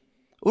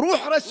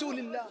 روح رسول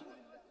الله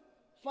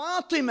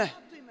فاطمة.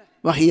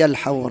 وهي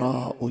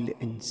الحوراء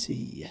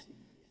الإنسية،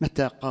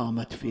 متى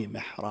قامت في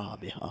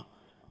محرابها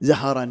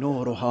زهر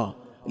نورها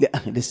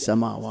لأهل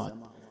السماوات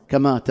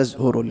كما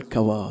تزهر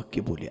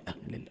الكواكب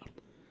لأهل الأرض.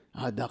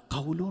 هذا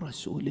قول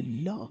رسول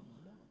الله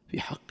في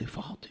حق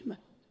فاطمة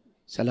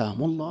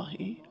سلام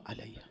الله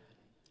عليها.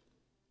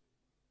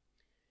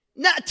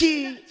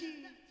 نأتي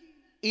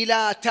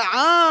إلى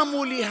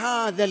تعامل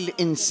هذا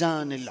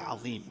الإنسان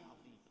العظيم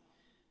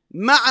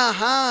مع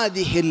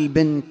هذه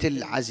البنت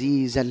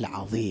العزيزة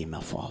العظيمة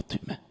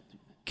فاطمة.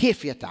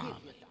 كيف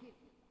يتعامل؟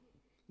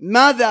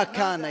 ماذا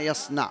كان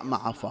يصنع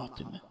مع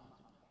فاطمة؟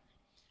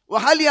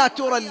 وهل يا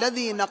ترى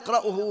الذي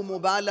نقرأه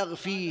مبالغ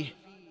فيه؟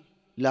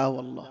 لا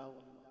والله،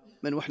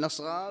 من وإحنا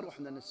صغار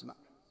وإحنا نسمع.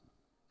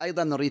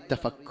 أيضا نريد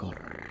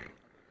تفكر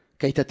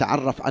كي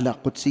تتعرف على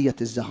قدسية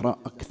الزهراء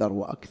أكثر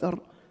وأكثر.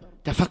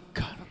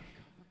 تفكر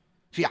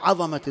في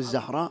عظمة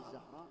الزهراء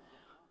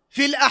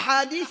في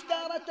الأحاديث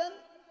تارة،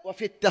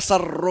 وفي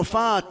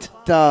التصرفات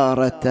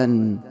تارة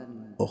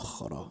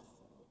أخرى.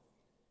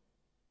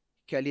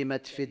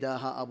 كلمة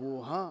فداها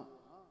أبوها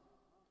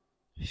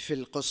في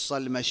القصة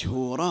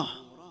المشهورة،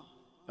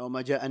 يوم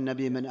جاء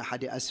النبي من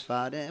أحد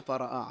أسفاره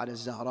فرأى على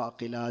الزهراء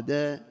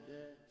قلادة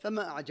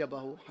فما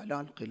أعجبه.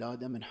 حلال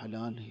قلادة من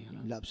حلال،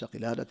 هي لابسة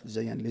قلادة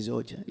تزين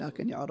لزوجها،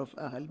 لكن يعرف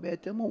أهل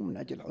بيته مو من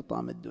أجل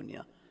حطام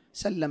الدنيا.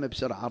 سلم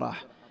بسرعة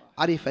راح.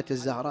 عرفت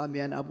الزهراء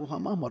بأن أبوها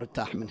ما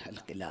مرتاح من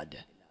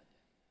هالقلادة،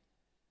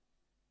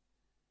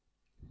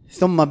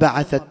 ثم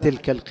بعثت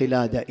تلك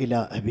القلادة إلى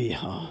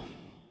أبيها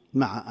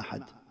مع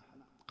أحد.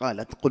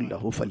 قالت قل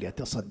له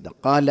فليتصدق.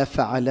 قال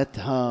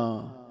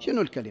فعلتها.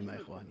 شنو الكلمة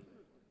يا إخواني؟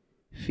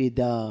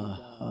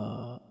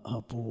 فداها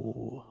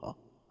أبوها.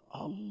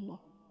 الله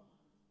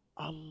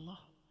الله.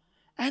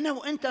 أنا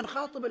وأنت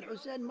نخاطب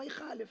الحسين ما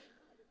يخالف،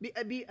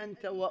 بأبي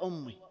أنت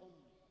وأمي.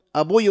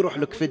 أبوي يروح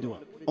لك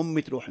فدوة،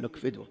 أمي تروح لك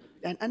فدوة،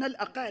 لأن أنا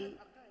الأقل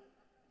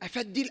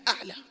أفدي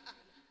الأعلى.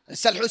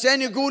 هسه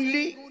الحسين يقول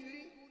لي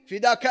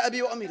فداك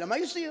أبي وأمي، لا ما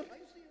يصير.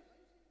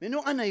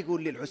 منو أنا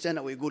يقول لي الحسين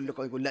أو يقول لك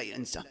أو يقول لا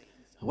إنسان؟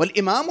 هو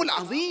الإمام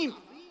العظيم.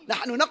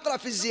 نحن نقرأ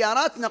في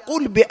الزيارات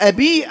نقول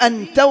بأبي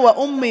أنت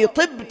وأمي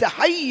طبت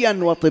حيا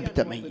وطبت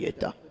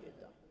ميتا.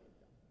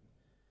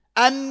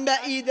 أما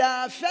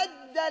إذا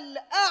فد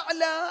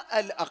الأعلى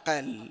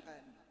الأقل،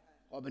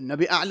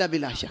 وبالنبي أعلى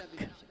بلا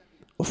شك،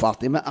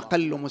 وفاطمة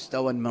أقل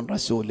مستوى من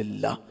رسول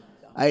الله.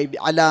 أي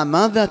على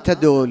ماذا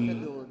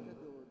تدل؟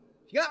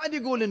 قاعد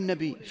يقول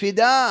النبي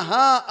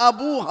فداها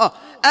أبوها،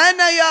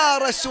 أنا يا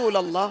رسول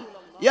الله،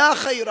 يا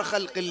خير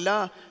خلق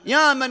الله،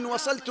 يا من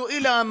وصلت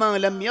إلى ما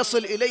لم يصل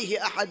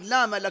إليه أحد،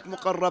 لا ملك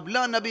مقرب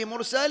لا نبي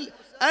مرسل،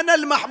 أنا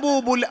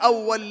المحبوب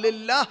الأول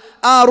لله،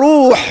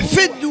 أروح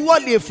فدوة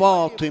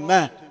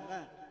لفاطمة،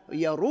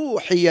 هي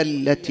روحي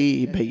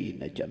التي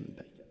بين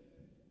جنبي.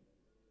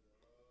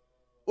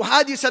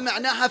 وهذه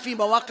سمعناها في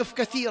مواقف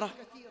كثيرة،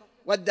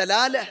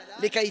 والدلالة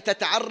لكي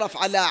تتعرف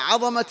على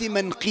عظمة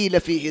من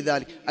قيل فيه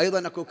ذلك.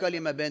 أيضا أكو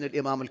كلمة بين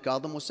الإمام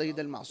الكاظم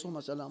والسيدة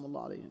المعصومة سلام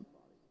الله عليهم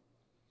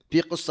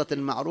في قصة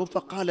المعروفة،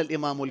 قال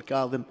الإمام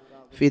الكاظم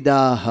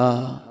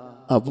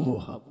فداها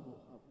أبوها.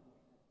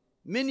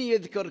 من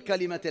يذكر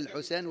كلمة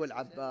الحسين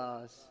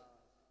والعباس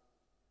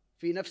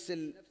في نفس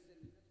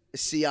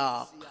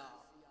السياق؟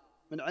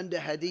 من عنده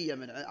هدية،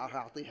 من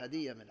أعطيه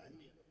هدية من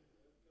عندي،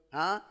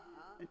 ها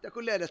أنت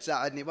كل ليلة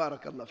تساعدني،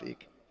 بارك الله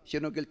فيك.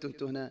 شنو قلتوا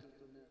أنتوا هنا؟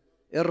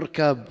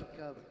 اركب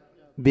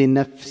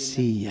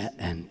بنفسي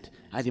يا أنت.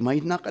 هذه ما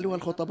يتناقلها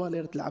الخطباء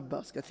ليلة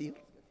العباس كثير.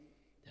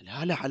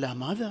 دلالة على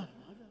ماذا؟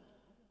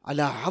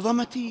 على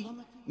عظمة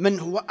من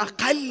هو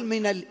أقل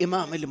من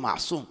الإمام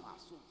المعصوم.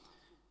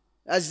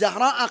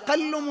 الزهراء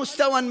أقل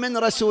مستوى من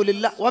رسول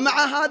الله،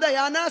 ومع هذا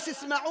يا ناس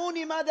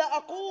اسمعوني ماذا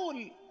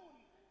أقول،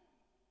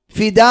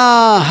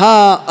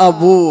 فداها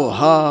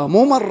أبوها،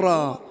 مو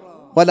مرة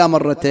ولا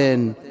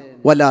مرتين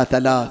ولا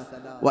ثلاث،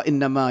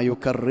 وإنما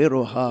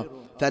يكررها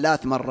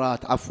 3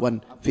 مرات عفوا،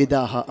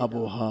 فداها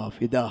أبوها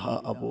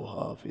فداها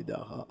أبوها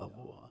فداها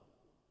أبوها.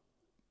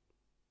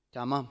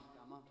 تمام.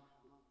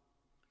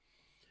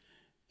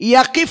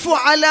 يقف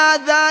على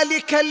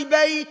ذلك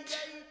البيت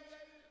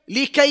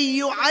لكي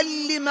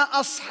يعلم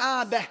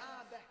أصحابه.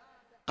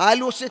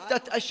 قالوا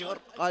 6 أشهر،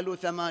 قالوا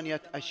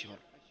 8 أشهر.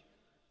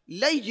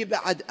 لا يجي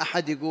بعد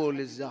أحد يقول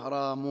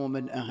الزهراء مو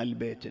من أهل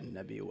بيت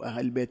النبي،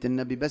 وأهل بيت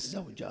النبي بس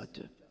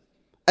زوجاته.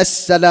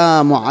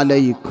 السلام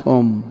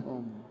عليكم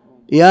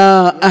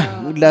يا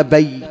أهل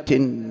بيت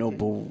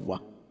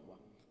النبوة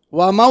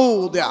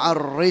وموضع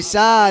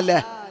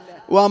الرسالة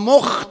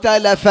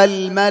ومختلف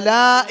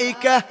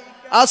الملائكة،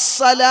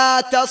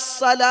 الصلاة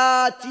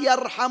الصلاة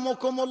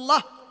يرحمكم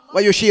الله،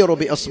 ويشير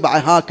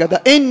بإصبعه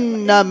هكذا،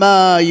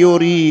 إنما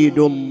يريد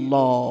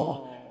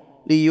الله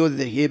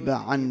ليذهب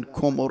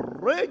عنكم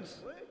الرجس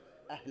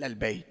أهل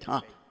البيت،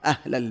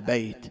 أهل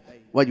البيت،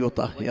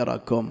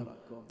 ويطهركم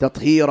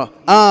تطهيرا،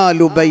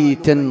 آل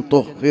بيت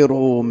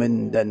طهروا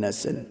من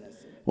دنس،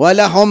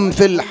 ولهم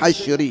في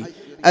الحشر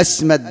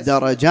أسمى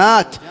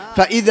الدرجات،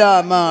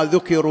 فإذا ما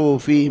ذكروا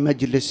في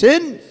مجلس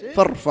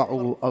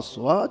فارفعوا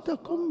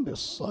أصواتكم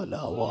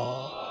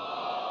بالصلوات.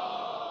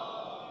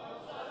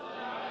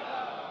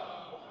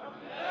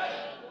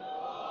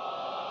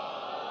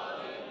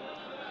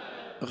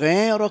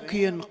 غيرك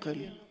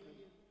ينقل.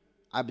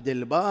 عبد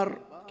البار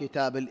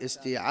كتاب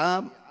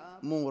الاستيعاب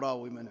مو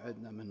راوي من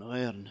عندنا، من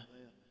غيرنا.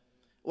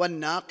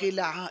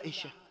 والناقلة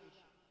عائشة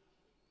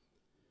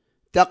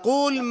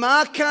تقول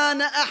ما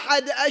كان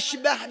أحد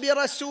أشبه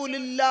برسول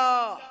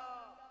الله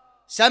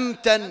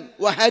سمتا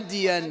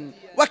وهديا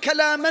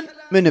وكلاما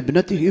من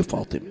ابنته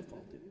فاطمة.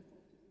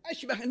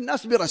 أشبه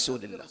الناس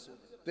برسول الله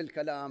في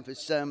الكلام، في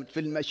السمت، في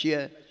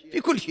المشي،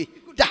 في كل شيء،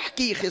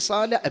 تحكي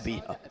خصال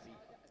أبيها.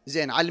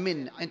 زين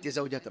علمين أنت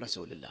زوجة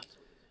رسول الله،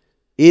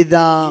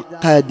 إذا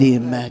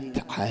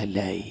قدمت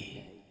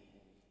عليه،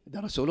 هذا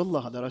رسول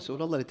الله، هذا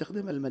رسول الله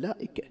لتخدم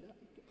الملائكة،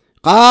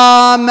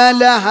 قام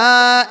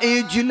لها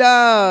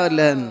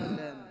إجلالا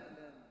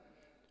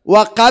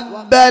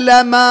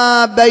وقبل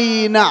ما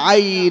بين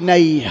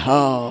عينيها،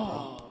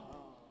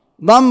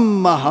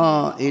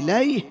 ضمها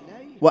إليه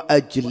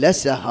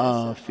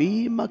وأجلسها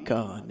في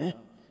مكانه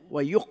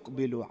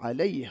ويقبل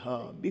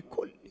عليها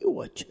بكل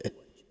وجه.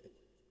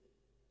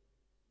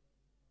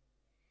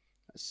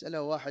 هسه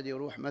لو واحد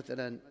يروح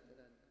مثلا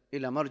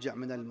إلى مرجع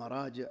من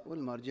المراجع،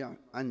 والمرجع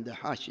عنده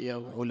حاشية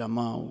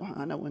وعلماء،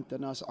 وأنا وأنت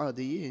ناس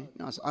عاديين،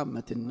 ناس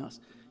عامة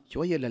الناس،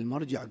 شوية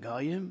للمرجع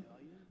قايم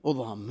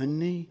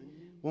وضامني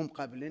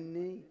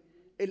ومقبلني،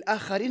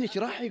 الآخرين إيش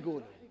راح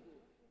يقول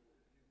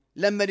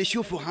لما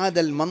يشوفوا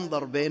هذا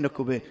المنظر بينك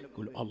وبين؟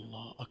 يقول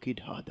الله أكيد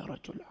هذا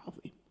رجل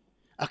عظيم،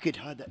 أكيد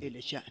هذا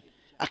إلى شأن،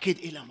 أكيد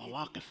إلى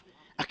مواقف،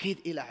 أكيد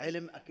إلى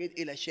علم، أكيد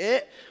إلى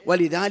شيء.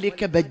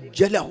 ولذلك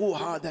بجله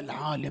هذا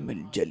العالم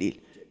الجليل،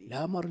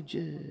 لا مرجع،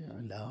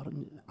 لا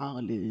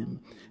عالم،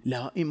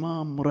 لا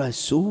إمام،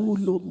 رسول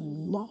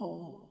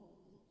الله،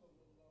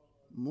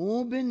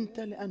 مو بنت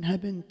لأنها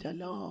بنت،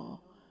 لا،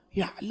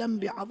 يعلم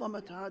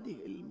بعظمة هذه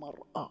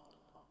المرأة،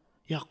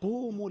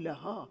 يقوم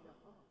لها،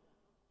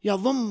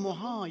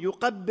 يضمها،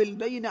 يقبل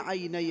بين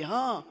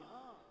عينيها،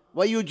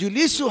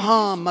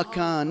 ويجلسها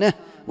مكانه،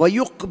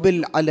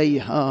 ويقبل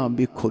عليها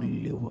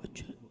بكل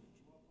وجه.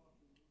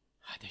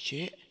 هذا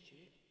شيء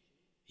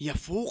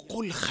يفوق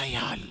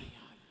الخيال،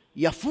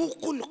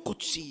 يفوق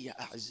القدسية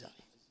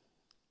أعزائي.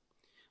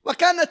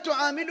 وكانت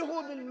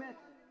تعامله بالمثل،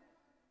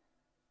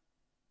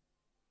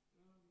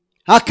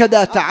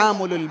 هكذا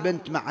تعامل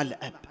البنت مع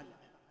الأب.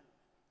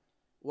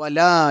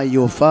 ولا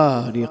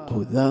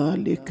يفارق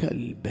ذلك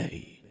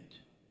البيت.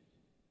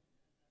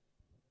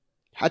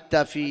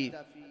 حتى في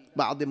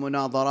بعض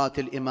مناظرات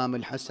الإمام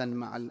الحسن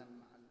مع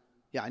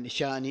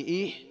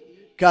شانئيه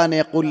كان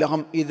يقول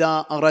لهم: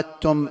 إذا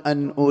أردتم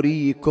أن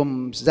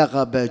أريكم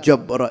زغب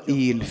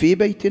جبرائيل في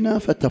بيتنا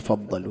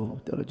فتفضلوا.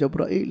 ترى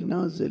جبرائيل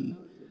نازل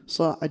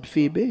صاعد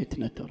في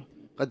بيتنا، ترى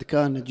قد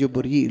كان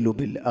جبريل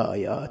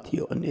بالآيات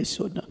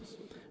يؤنسنا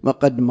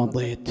وقد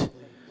مضيت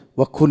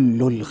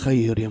وكل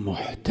الخير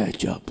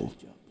محتجب.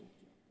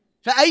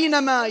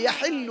 فأينما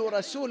يحل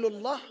رسول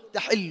الله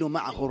تحل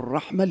معه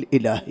الرحمة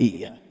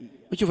الإلهية.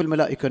 وشوف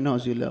الملائكة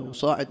نازلة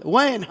وصاعد،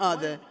 وين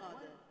هذا؟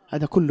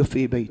 هذا كله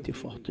في بيت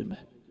فاطمة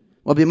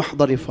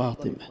وبمحضر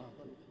فاطمة.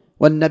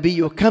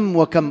 والنبي كم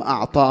وكم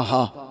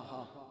أعطاها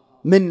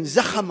من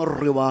زخم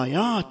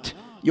الروايات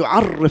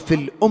يعرف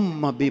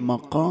الأمة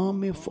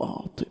بمقام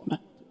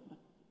فاطمة.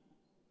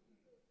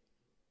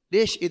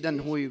 ليش إذن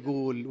هو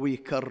يقول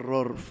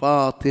ويكرر: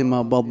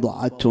 فاطمة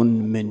بضعة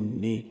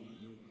مني،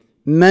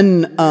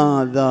 من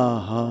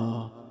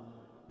آذاها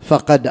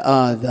فقد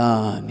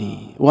آذاني،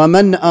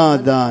 ومن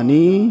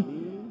آذاني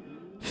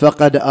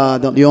فقد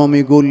آذى. يوم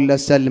يقول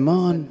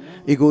لسلمان،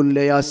 يقول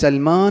له: يا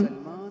سلمان،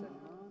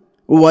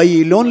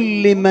 ويل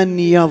لمن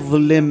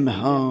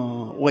يظلمها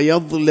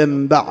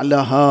ويظلم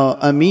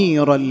بعلها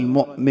أمير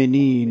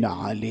المؤمنين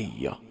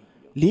علي.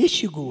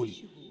 ليش يقول؟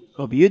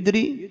 هو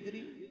بيدري.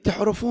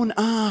 تعرفون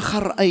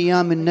آخر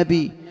أيام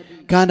النبي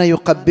كان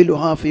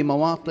يقبلها في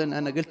مواطن،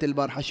 أنا قلت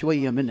البارحة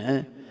شوية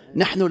منها،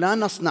 نحن لا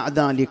نصنع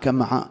ذلك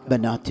مع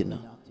بناتنا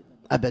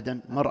أبدا.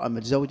 مرأة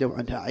متزوجة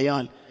وعندها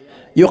عيال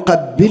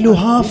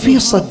يقبلها في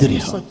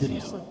صدرها،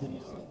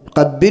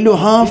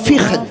 يقبلها في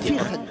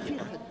خدها،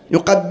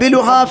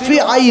 يقبلها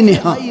في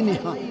عينها.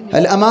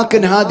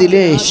 الأماكن هذه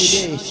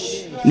ليش؟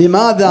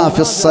 لماذا في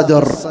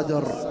الصدر؟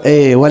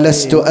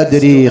 ولست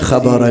أدري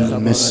خبر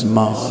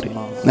المسمار.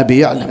 نبي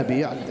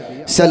يعلم.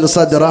 سل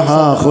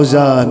صدرها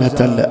خزانة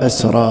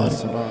الأسرار،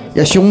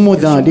 يشم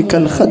ذلك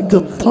الخد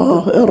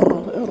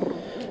الطاهر.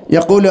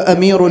 يقول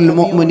أمير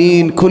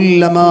المؤمنين: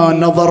 كلما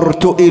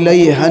نظرت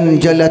إليها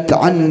انجلت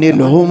عني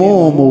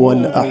الهموم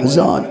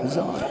والأحزان.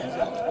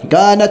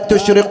 كانت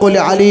تشرق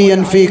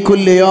لعلي في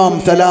كل يوم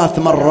 3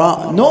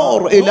 مرات،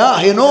 نور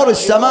إلهي، نور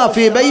السماء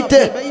في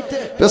بيته،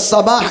 في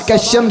الصباح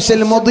كالشمس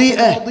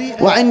المضيئة،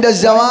 وعند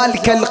الزوال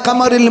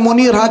كالقمر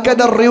المنير،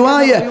 هكذا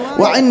الرواية،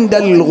 وعند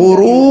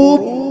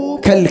الغروب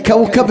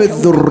كالكوكب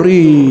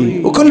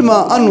الذري. وكل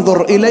ما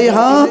أنظر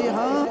إليها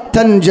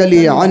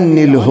تنجلي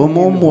عني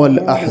الهموم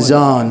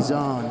والأحزان.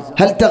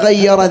 هل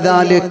تغير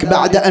ذلك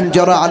بعد أن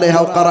جرى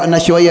عليها؟ وقرأنا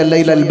شوية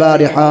الليلة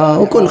البارحة،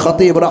 وكل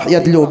خطيب راح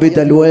يدلو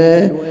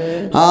بدلوه.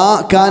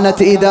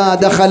 كانت إذا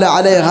دخل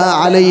عليها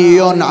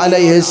علي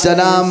عليه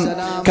السلام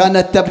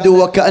كانت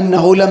تبدو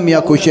وكأنه لم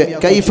يك شيء.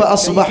 كيف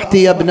أصبحت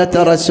يا ابنة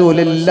رسول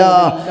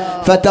الله؟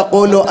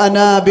 فتقول: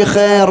 أنا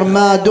بخير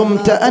ما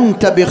دمت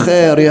أنت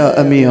بخير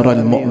يا أمير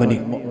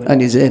المؤمنين.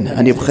 أني زين،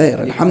 أني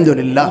بخير الحمد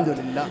لله.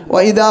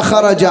 وإذا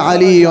خرج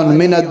علي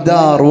من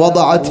الدار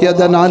وضعت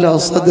يدا على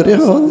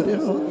صدرها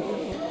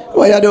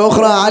ويد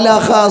أخرى على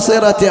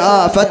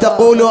خاصرتها،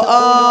 فتقول: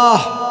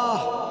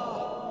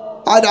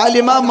 عاد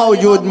علي ما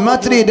موجود، ما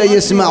تريد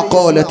يسمع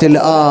قولة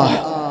الآه.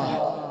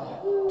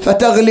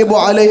 فتغلب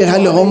عليها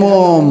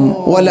الهموم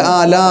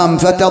والآلام،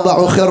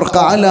 فتضع خرق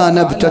على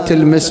نبتة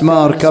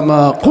المسمار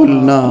كما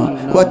قلنا،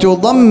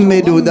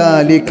 وتضمد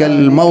ذلك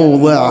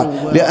الموضع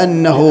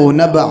لأنه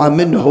نبع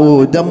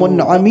منه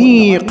دم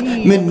عميق.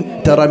 من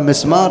ترى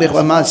المسمار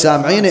وما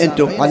سامعين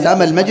أنتم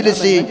علامة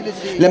المجلسي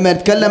لما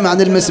يتكلم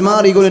عن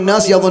المسمار يقول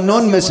الناس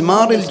يظنون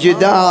مسمار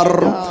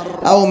الجدار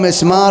أو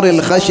مسمار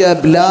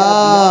الخشب.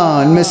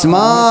 لا،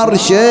 المسمار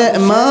شيء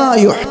ما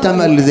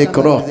يحتمل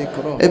ذكره.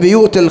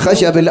 بيوت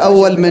الخشب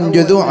الأول من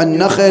جذوع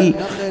النخل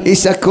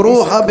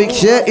يسكروها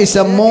بشيء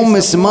يسموه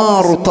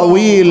مسمار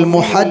طويل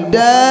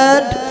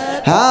محدد،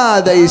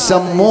 هذا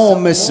يسموه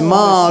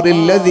مسمار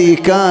الذي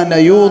كان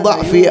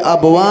يوضع في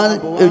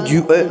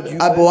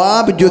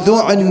أبواب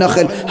جذوع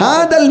النخل.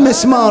 هذا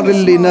المسمار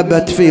اللي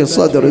نبت في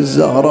صدر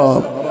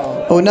الزهراء،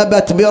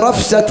 ونبت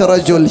برفسة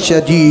رجل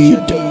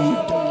شديد.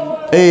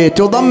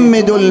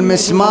 تضمد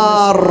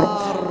المسمار.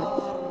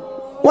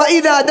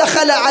 وإذا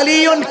دخل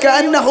علي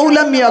كأنه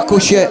لم يك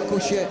شيء.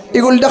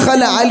 يقول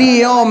دخل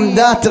علي يوم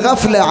ذات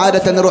غفلة،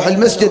 عادة نروح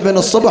المسجد من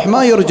الصبح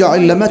ما يرجع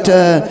إلا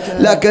متى،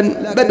 لكن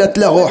بدت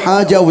له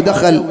حاجة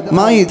ودخل.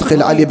 ما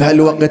يدخل علي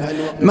بهالوقت،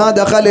 ما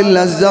دخل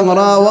إلا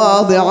الزهراء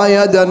واضع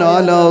يدا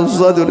على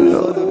صدر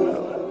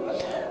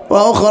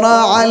وأخرى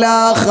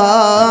على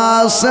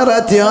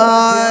خاصرتها،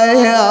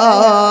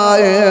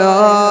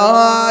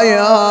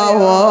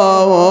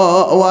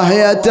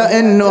 وهي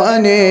تئن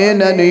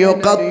أنينا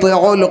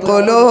يقطع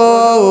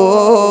القلوب.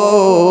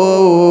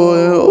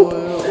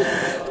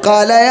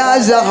 قال: يا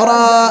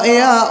زهراء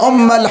يا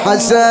أم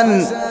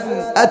الحسن،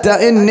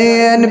 أتى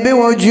إني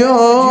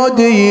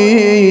بوجودي.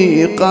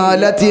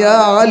 قالت يا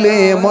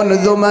علي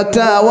منذ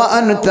متى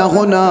وأنت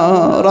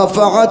هنا؟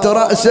 رفعت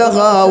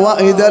رأسها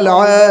وإذا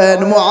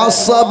العين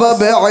معصبة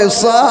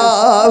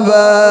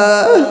بعصابة،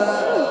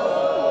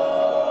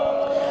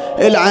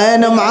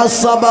 العين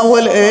معصبة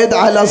والإيد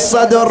على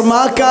الصدر،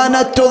 ما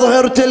كانت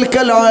تظهر تلك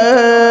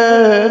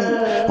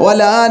العين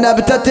ولا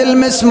نبتة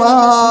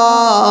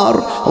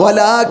المسمار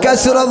ولا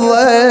كسر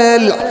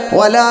الضلع،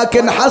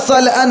 ولكن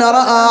حصل أن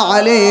رأى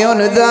علي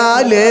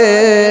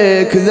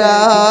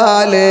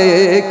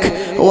ذلك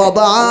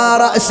وضع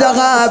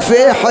رأسها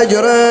في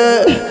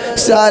حجره،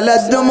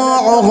 سالت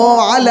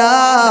دموعه على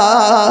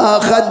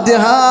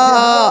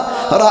خدها،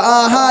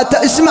 رآها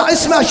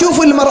اسمع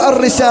شوف المرأة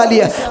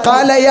الرسالية.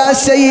 قال يا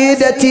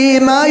سيدتي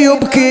ما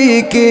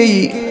يبكيك؟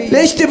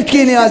 ليش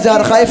تبكين يا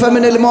زهر؟ خايفة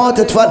من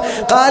الموت؟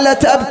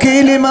 قالت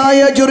أبكي لما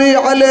يجري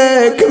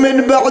عليك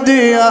من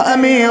بعدي يا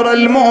أمير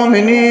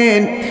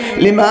المؤمنين.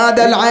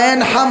 لماذا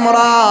العين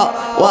حمراء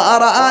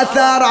وأرى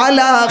آثار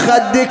على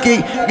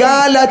خدك؟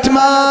 قالت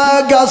ما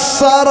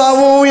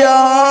قصروا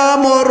يا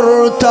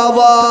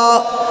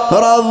مرتضى،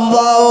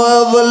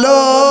 رضوا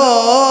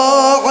ضلوعي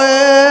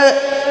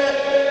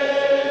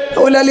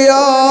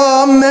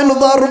ولليوم من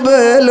ضرب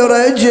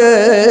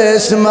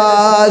الرجس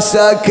ما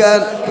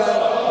سكن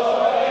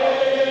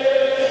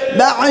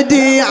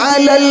بعدي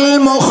على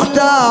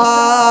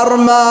المختار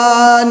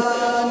من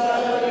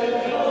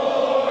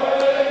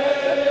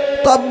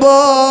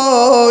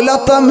طبوا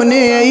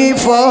لطمني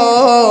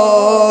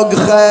فوق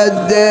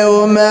خدي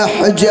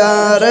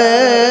ومحجر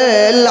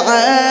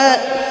العين.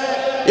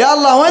 يا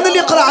الله وين اللي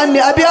يقرأ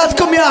عني؟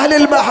 أبياتكم يا أهل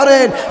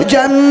البحرين.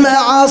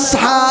 جمع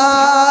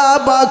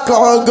أصحابك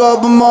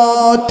عقب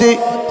موتي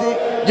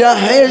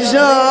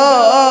جهزوني،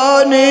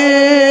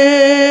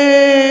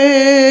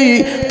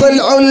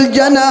 طلعوا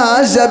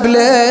الجنازة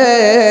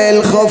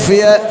بليل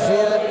خفية،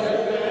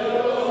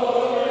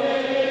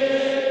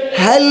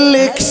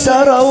 هل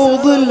كسروا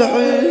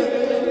ضلعي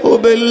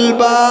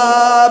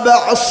وبالباب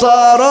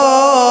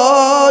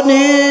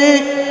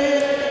عصروني،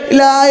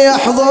 لا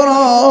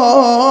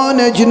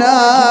يحضرون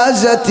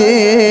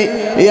جنازتي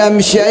يا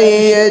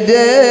مشيد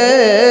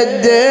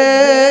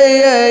الدين.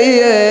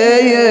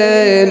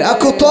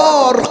 اكو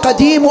طور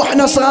قديم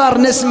واحنا صغار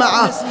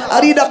نسمعه،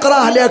 اريد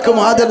اقراه لكم،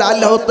 وهذا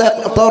لعله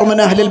طور من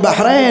اهل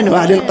البحرين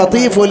واهل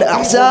القطيف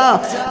والاحساء،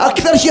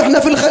 اكثر شيء احنا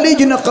في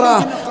الخليج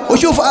نقراه،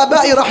 وشوف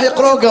ابائي راح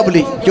يقرأوا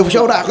قبلي، شوف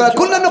شو راح يقرأ،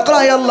 كلنا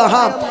نقرأ. يلا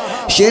ها.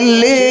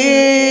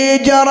 شلي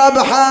جرب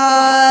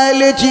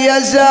حالك يا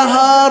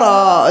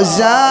زهرة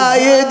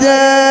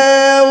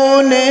زايدة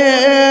ونين،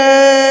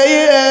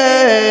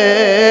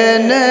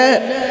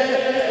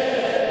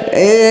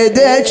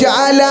 ايدك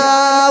على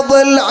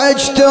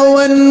ضلعك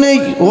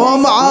توني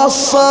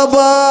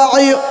ومعصبة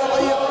عيون،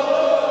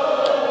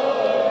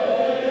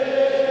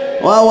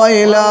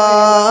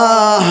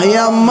 وويلاه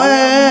يم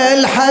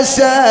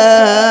الحسن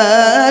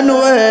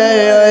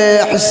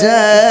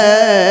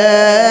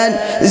وحسين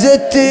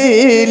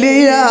زدتي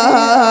لي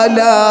يا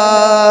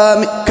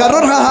لام.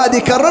 كررها هذه،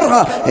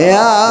 كررها.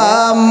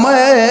 يا ام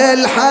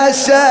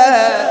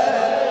الحسن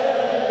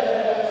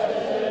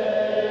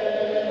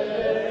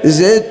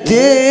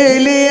زدتي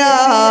لي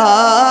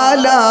يا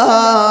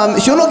لام.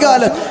 شنو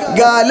قالت؟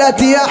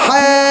 قالت يا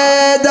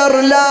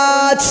حيدر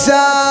لا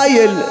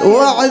تسايل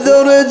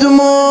واعذر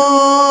دموعي،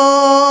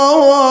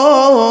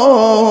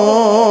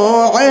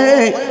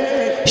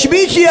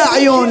 شبيك يا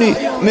عيوني؟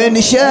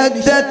 من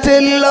شدة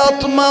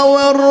اللطمة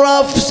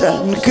والرفسة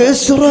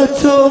انكسرت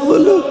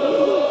ظلم،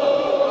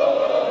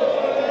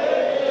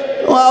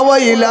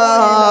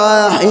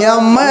 وويلاه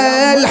يم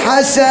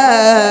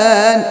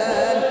الحسن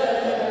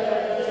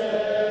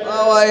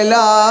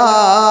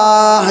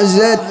ويلاه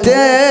زدت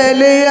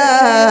لي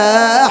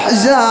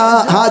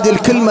احزان. هذه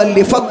الكلمة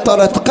اللي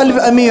فطرت قلب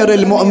امير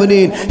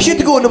المؤمنين. شو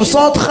تقول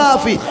بصوت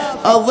خافي؟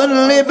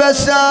 اظني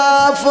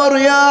بسافر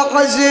يا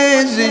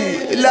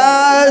عزيزي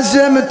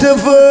لازم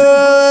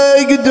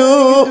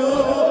تفقدوا،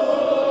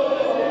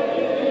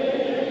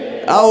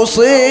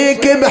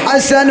 اوصيك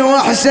بحسن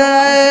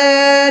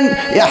وحسين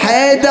يا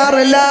حيدر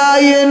لا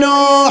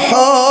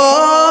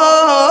ينوحوا.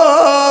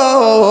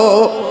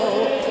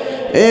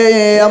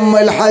 يا ام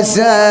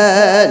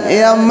الحسن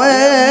يا ام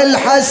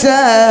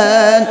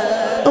الحسن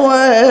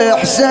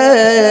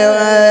وحسين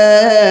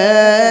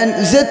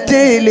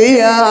زدتي لي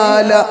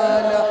يا لا.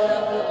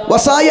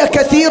 وصايا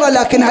كثيرة،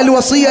 لكن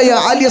هالوصية يا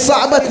علي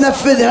صعبة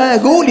تنفذها.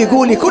 قولي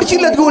قولي كل شيء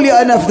اللي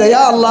تقولي انفذه.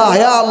 يا الله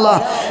يا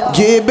الله.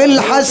 جيب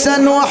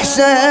الحسن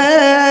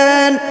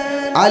وحسين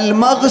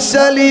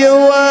عالمغسل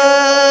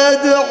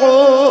يودعوا،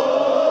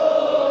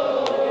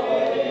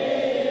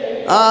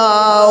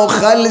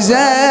 وخل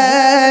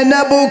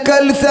زينب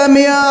وكلثم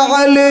يا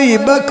علي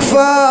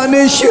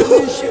بكفان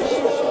شوف،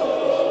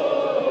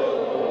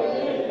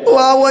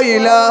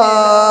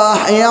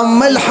 وويلاه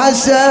يم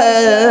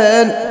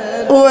الحسن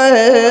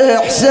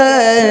وحسين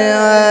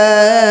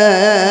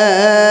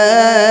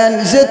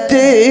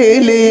زدتي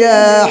لي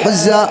يا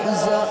حزان،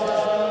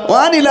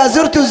 وأنا لا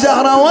زرت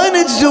الزهرة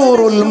وين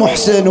تزور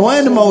المحسن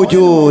وين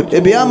موجود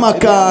بيا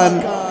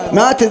مكان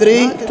ما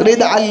تدري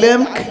تريد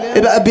أعلمك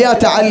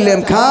بأبيات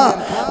أعلمك ها.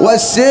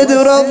 والسد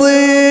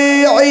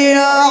رضيعي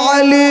يا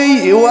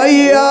علي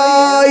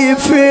وياي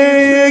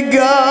في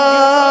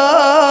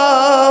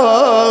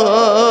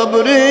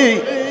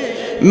قبري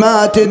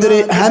ما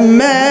تدري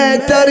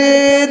هميت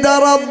أريد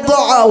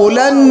أرضعه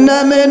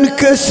ولن من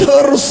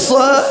كسر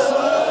الصدر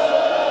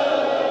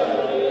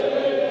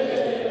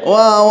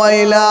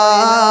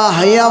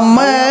وويلاه يم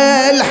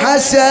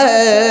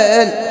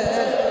الحسن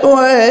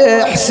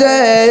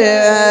وحسين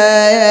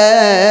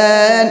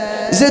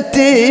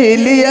زدتي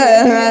لي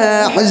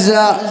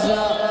حزان.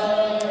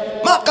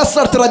 ما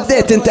قصرت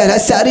رديت انت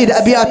هسه اريد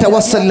ابيات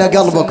اوصل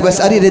لقلبك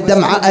بس اريد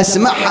الدمعة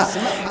اسمعها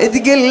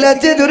تقول له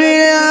تدري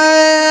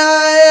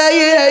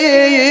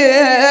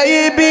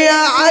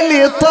يا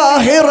علي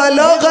طاهرة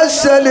لو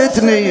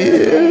غسلتني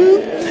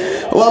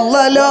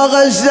والله لو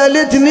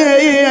غزلتني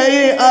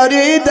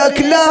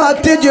أريدك لا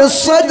تجي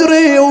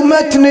صدري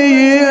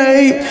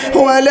ومتني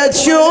ولا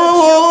تشوف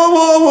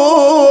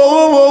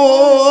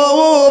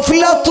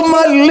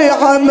لطمة اللي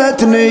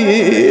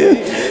عمتني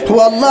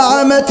والله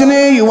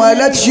عمتني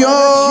ولا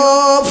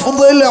تشوف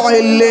ضلعي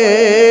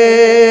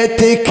اللي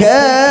تكسر.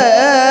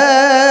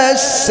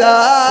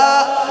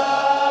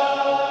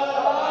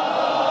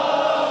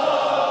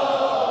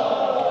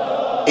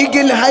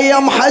 يقلها يا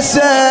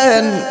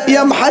محسن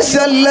يا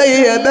محسن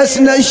لي بس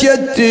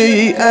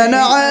نشدتي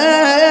أنا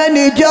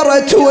عيني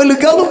جرت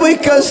والقلب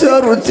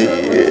كسرتي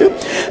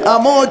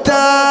أموت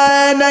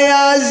أنا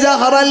يا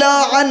زهرة لا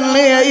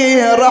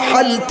عني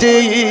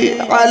رحلتي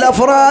على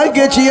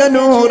فراقك يا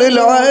نور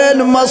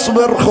العين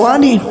مصبر.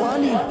 إخواني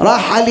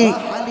راح علي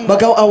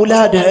بقوا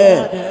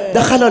أولادها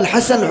دخلوا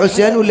الحسن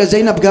الحسين ولا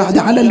زينب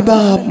قاعدة على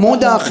الباب مو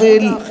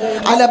داخل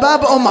على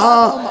باب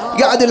أمها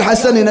قاعد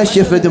الحسن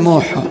ينشف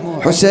دموعها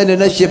حسين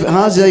ينشف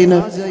ها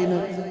زينب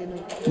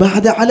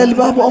بعد على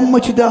الباب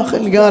أمك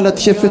داخل قالت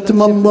شفت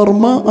منظر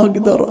ما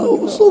أقدر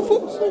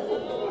أوصفه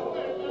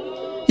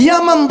يا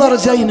منظر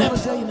زينب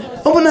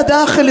أمنا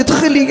داخل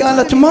ادخلي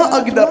قالت ما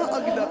أقدر.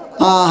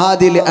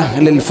 هذه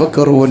لأهل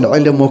الفكر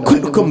والعلم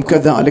وكلكم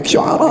كذلك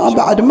شعراء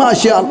بعد ما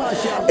شاء الله.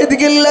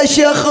 تقول له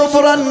شيخ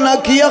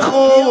برنك يا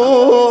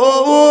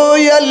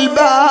خويا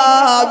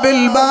الباب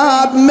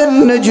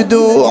من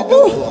جدوع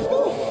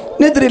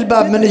ندري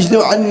الباب من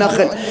جذوع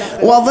النخل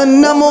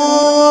وظن مو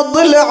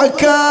ضلع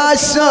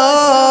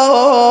كاسور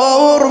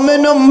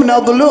من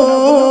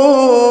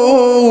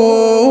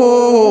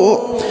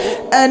ضلوع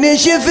أنا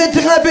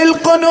شفتها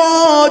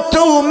بالقنوت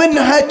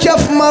ومنها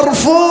كف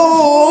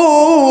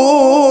مرفوع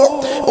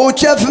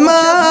وكف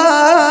ما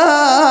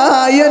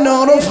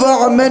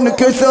ينرفع من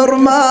كثر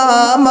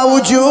ما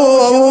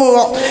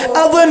موجوع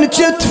أظن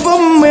كتف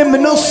أمي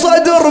من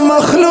الصدر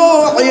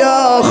مخلوع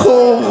يا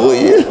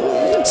أخوي.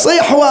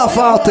 صيح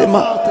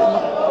وفاطمة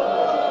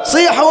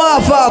صيح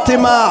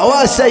وفاطمة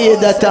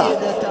وسيدته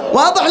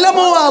واضح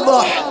لمو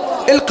واضح.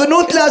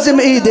 القنوت لازم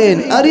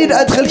ايدين اريد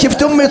ادخل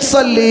شفت امي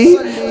تصلي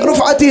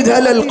رفعت ايدها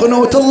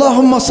للقنوت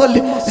اللهم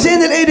صلي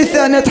زين الايد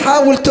الثانية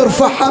تحاول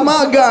ترفعها ما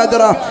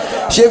قادرة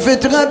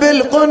شفتها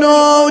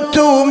بالقنوت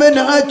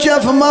ومنها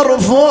كف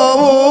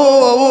مرفوع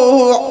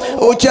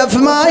وكف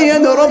ما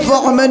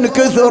ينرفع من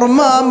كثر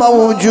ما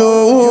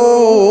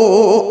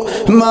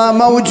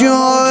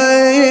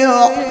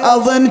موجوع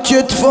اظن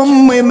كتف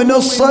امي من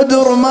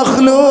الصدر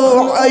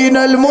مخلوع اين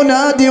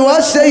المنادي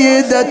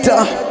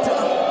وسيدته.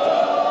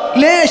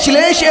 ليش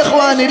يا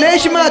اخواني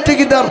ليش ما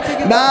تقدر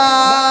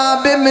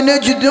باب من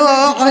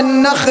جذوع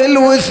النخل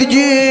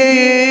وثجيل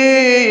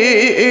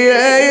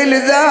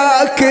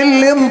ذاك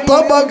اللي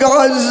انطبق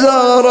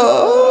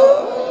عالزهرة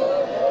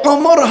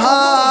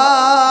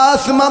عمرها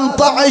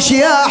 18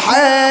 يا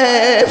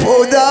حيف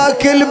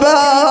وذاك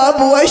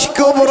الباب وش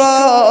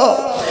كبره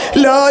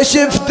لو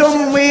شفت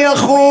امي يا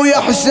اخويا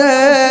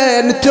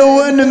حسين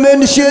تون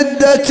من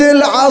شدة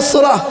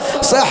العصرة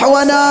صح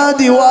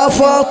ونادي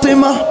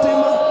وفاطمة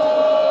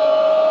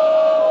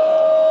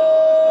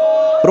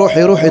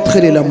روحي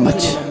ادخلي لأمك.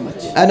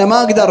 أنا ما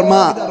أقدر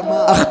ما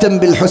أختم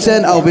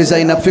بالحسين أو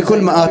بزينب في كل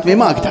مآتمي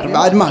ما أقدر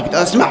بعد ما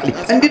أقدر اسمح لي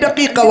عندي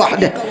دقيقة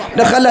واحدة.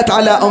 دخلت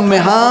على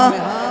أمها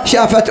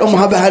شافت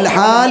أمها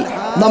بهالحال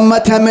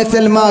ضمتها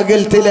مثل ما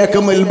قلت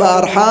لكم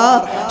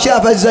البارحة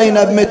شافت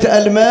زينب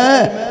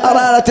متألمة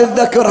أرادت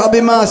تذكرها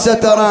بما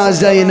سترى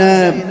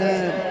زينب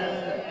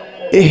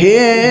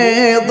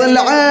إيه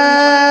ضلعين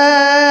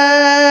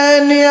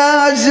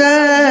يا زينب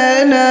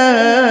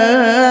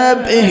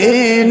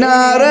إيه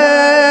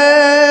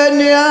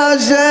نارين يا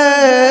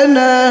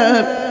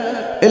زينب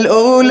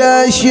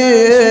الأولى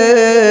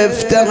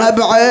شفتها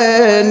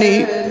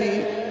بعيني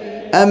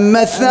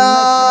أما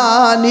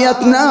الثانية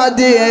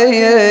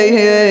تنادين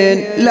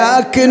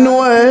لكن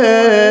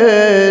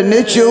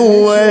وينك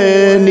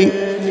ويني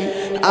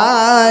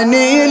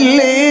أني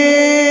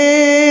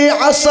اللي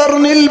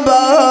عصرني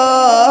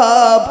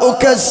الباب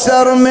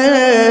وكسر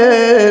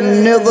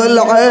مني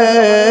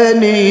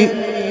ضلعيني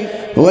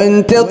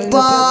وانت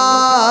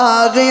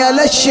الطاغية طاغية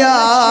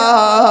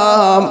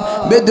للشام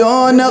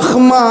بدون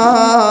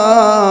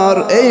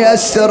خمار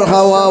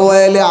يسرها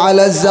وويلي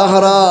على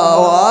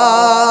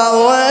الزهراء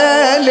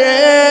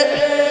وويلي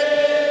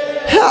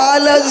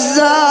على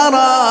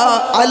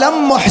الزهراء على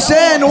ام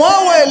حسين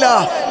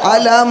وويله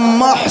على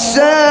ام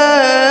حسين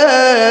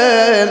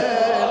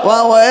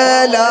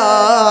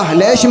وويله.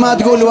 ليش ما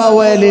تقول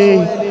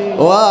وويلي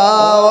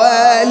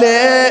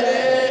وويلي؟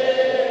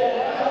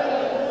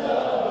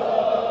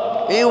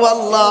 اي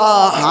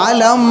والله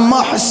على ام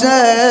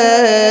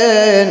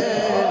حسين.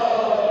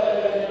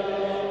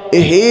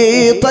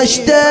 هي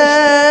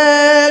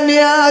طشتين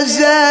يا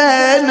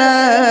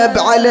زينب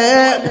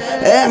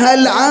عليها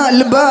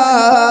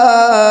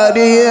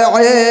الباري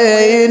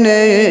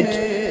عينك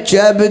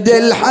كبد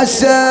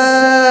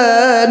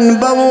الحسن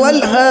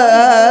بولها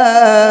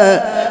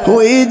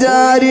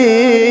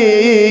ويداريه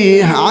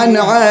عن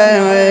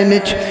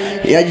عينك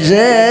يا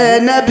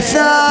زينب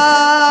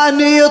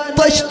ثاني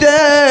الطشتين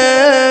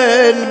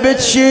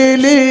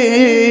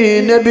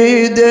بتشيلين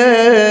بيدينك.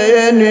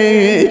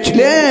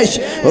 ليش؟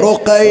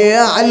 رقية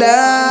على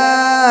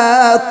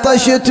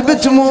الطشت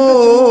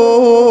بتموت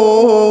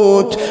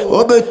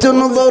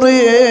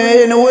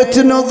وبتنظرين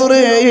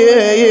وتنظرين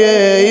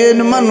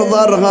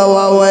منظرها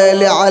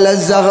وويلي على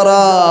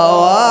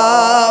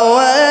الزهراء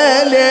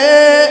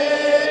وويلي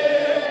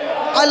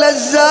على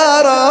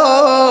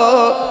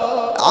الزهراء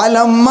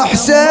على ام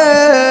حسين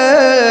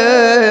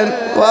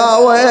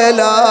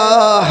وويلا.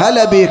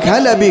 هلا بيك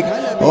هلا بيك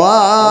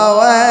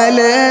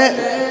وويلي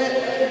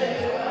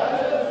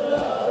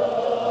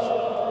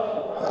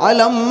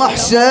على ام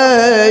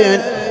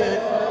حسين.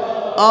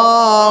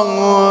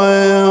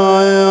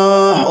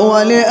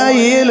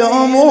 ولأي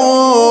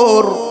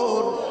الأمور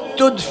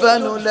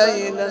تدفن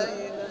ليلا.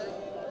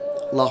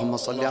 اللهم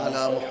صل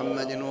على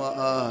محمد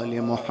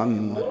وآل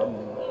محمد.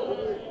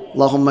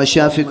 اللهم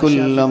شاف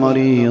كل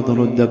مريض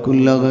رد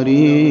كل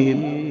غريب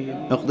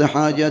اقض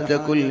حاجة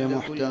كل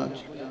محتاج.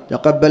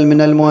 تقبل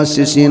من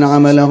المؤسسين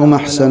عملهم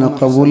أحسن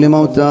قبول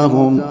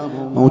لموتاهم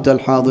موتى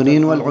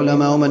الحاضرين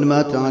والعلماء ومن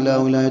مات على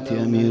ولاية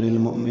أمير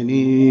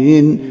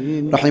المؤمنين.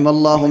 رحم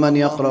الله من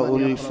يقرأ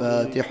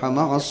الفاتحة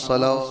مع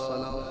الصلاة.